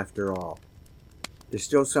fall, after all. There's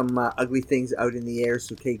still some ugly things out in the air,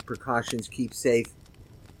 so take precautions, keep safe.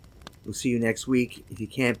 We'll see you next week. If you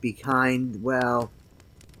can't be kind, well,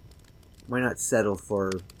 why not settle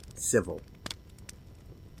for civil?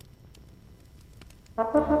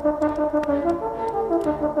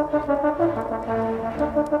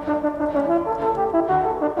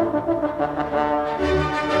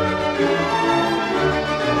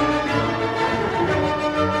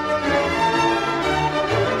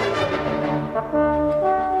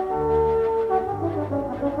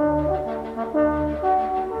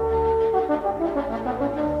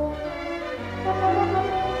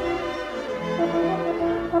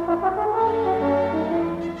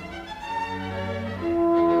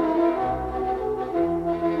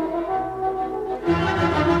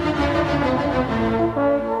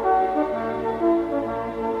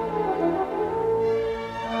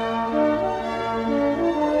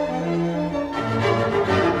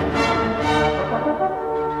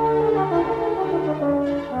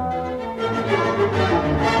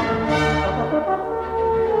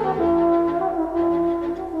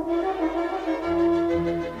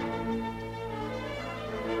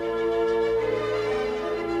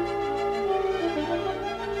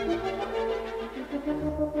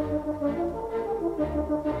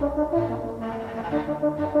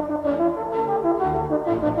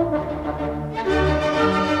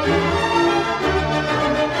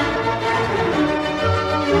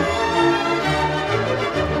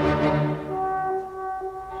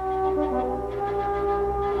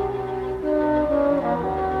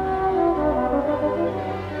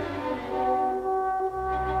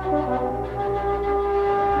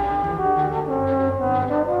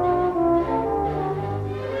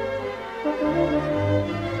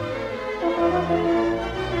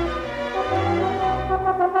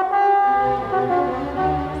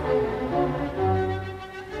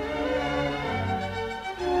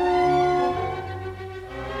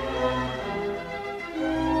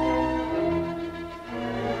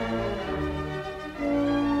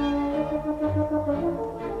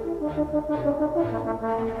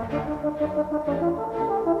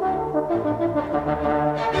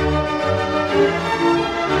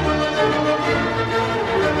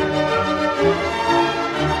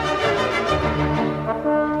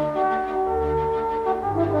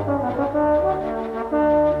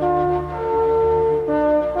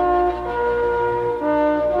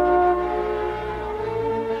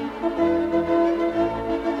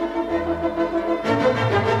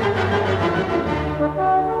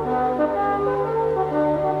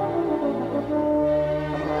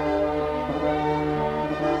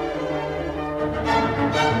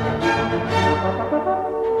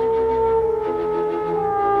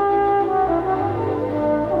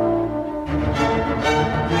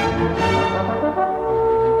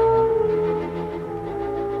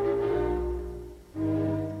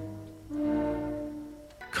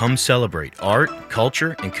 Come celebrate art,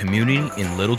 culture, and community in Little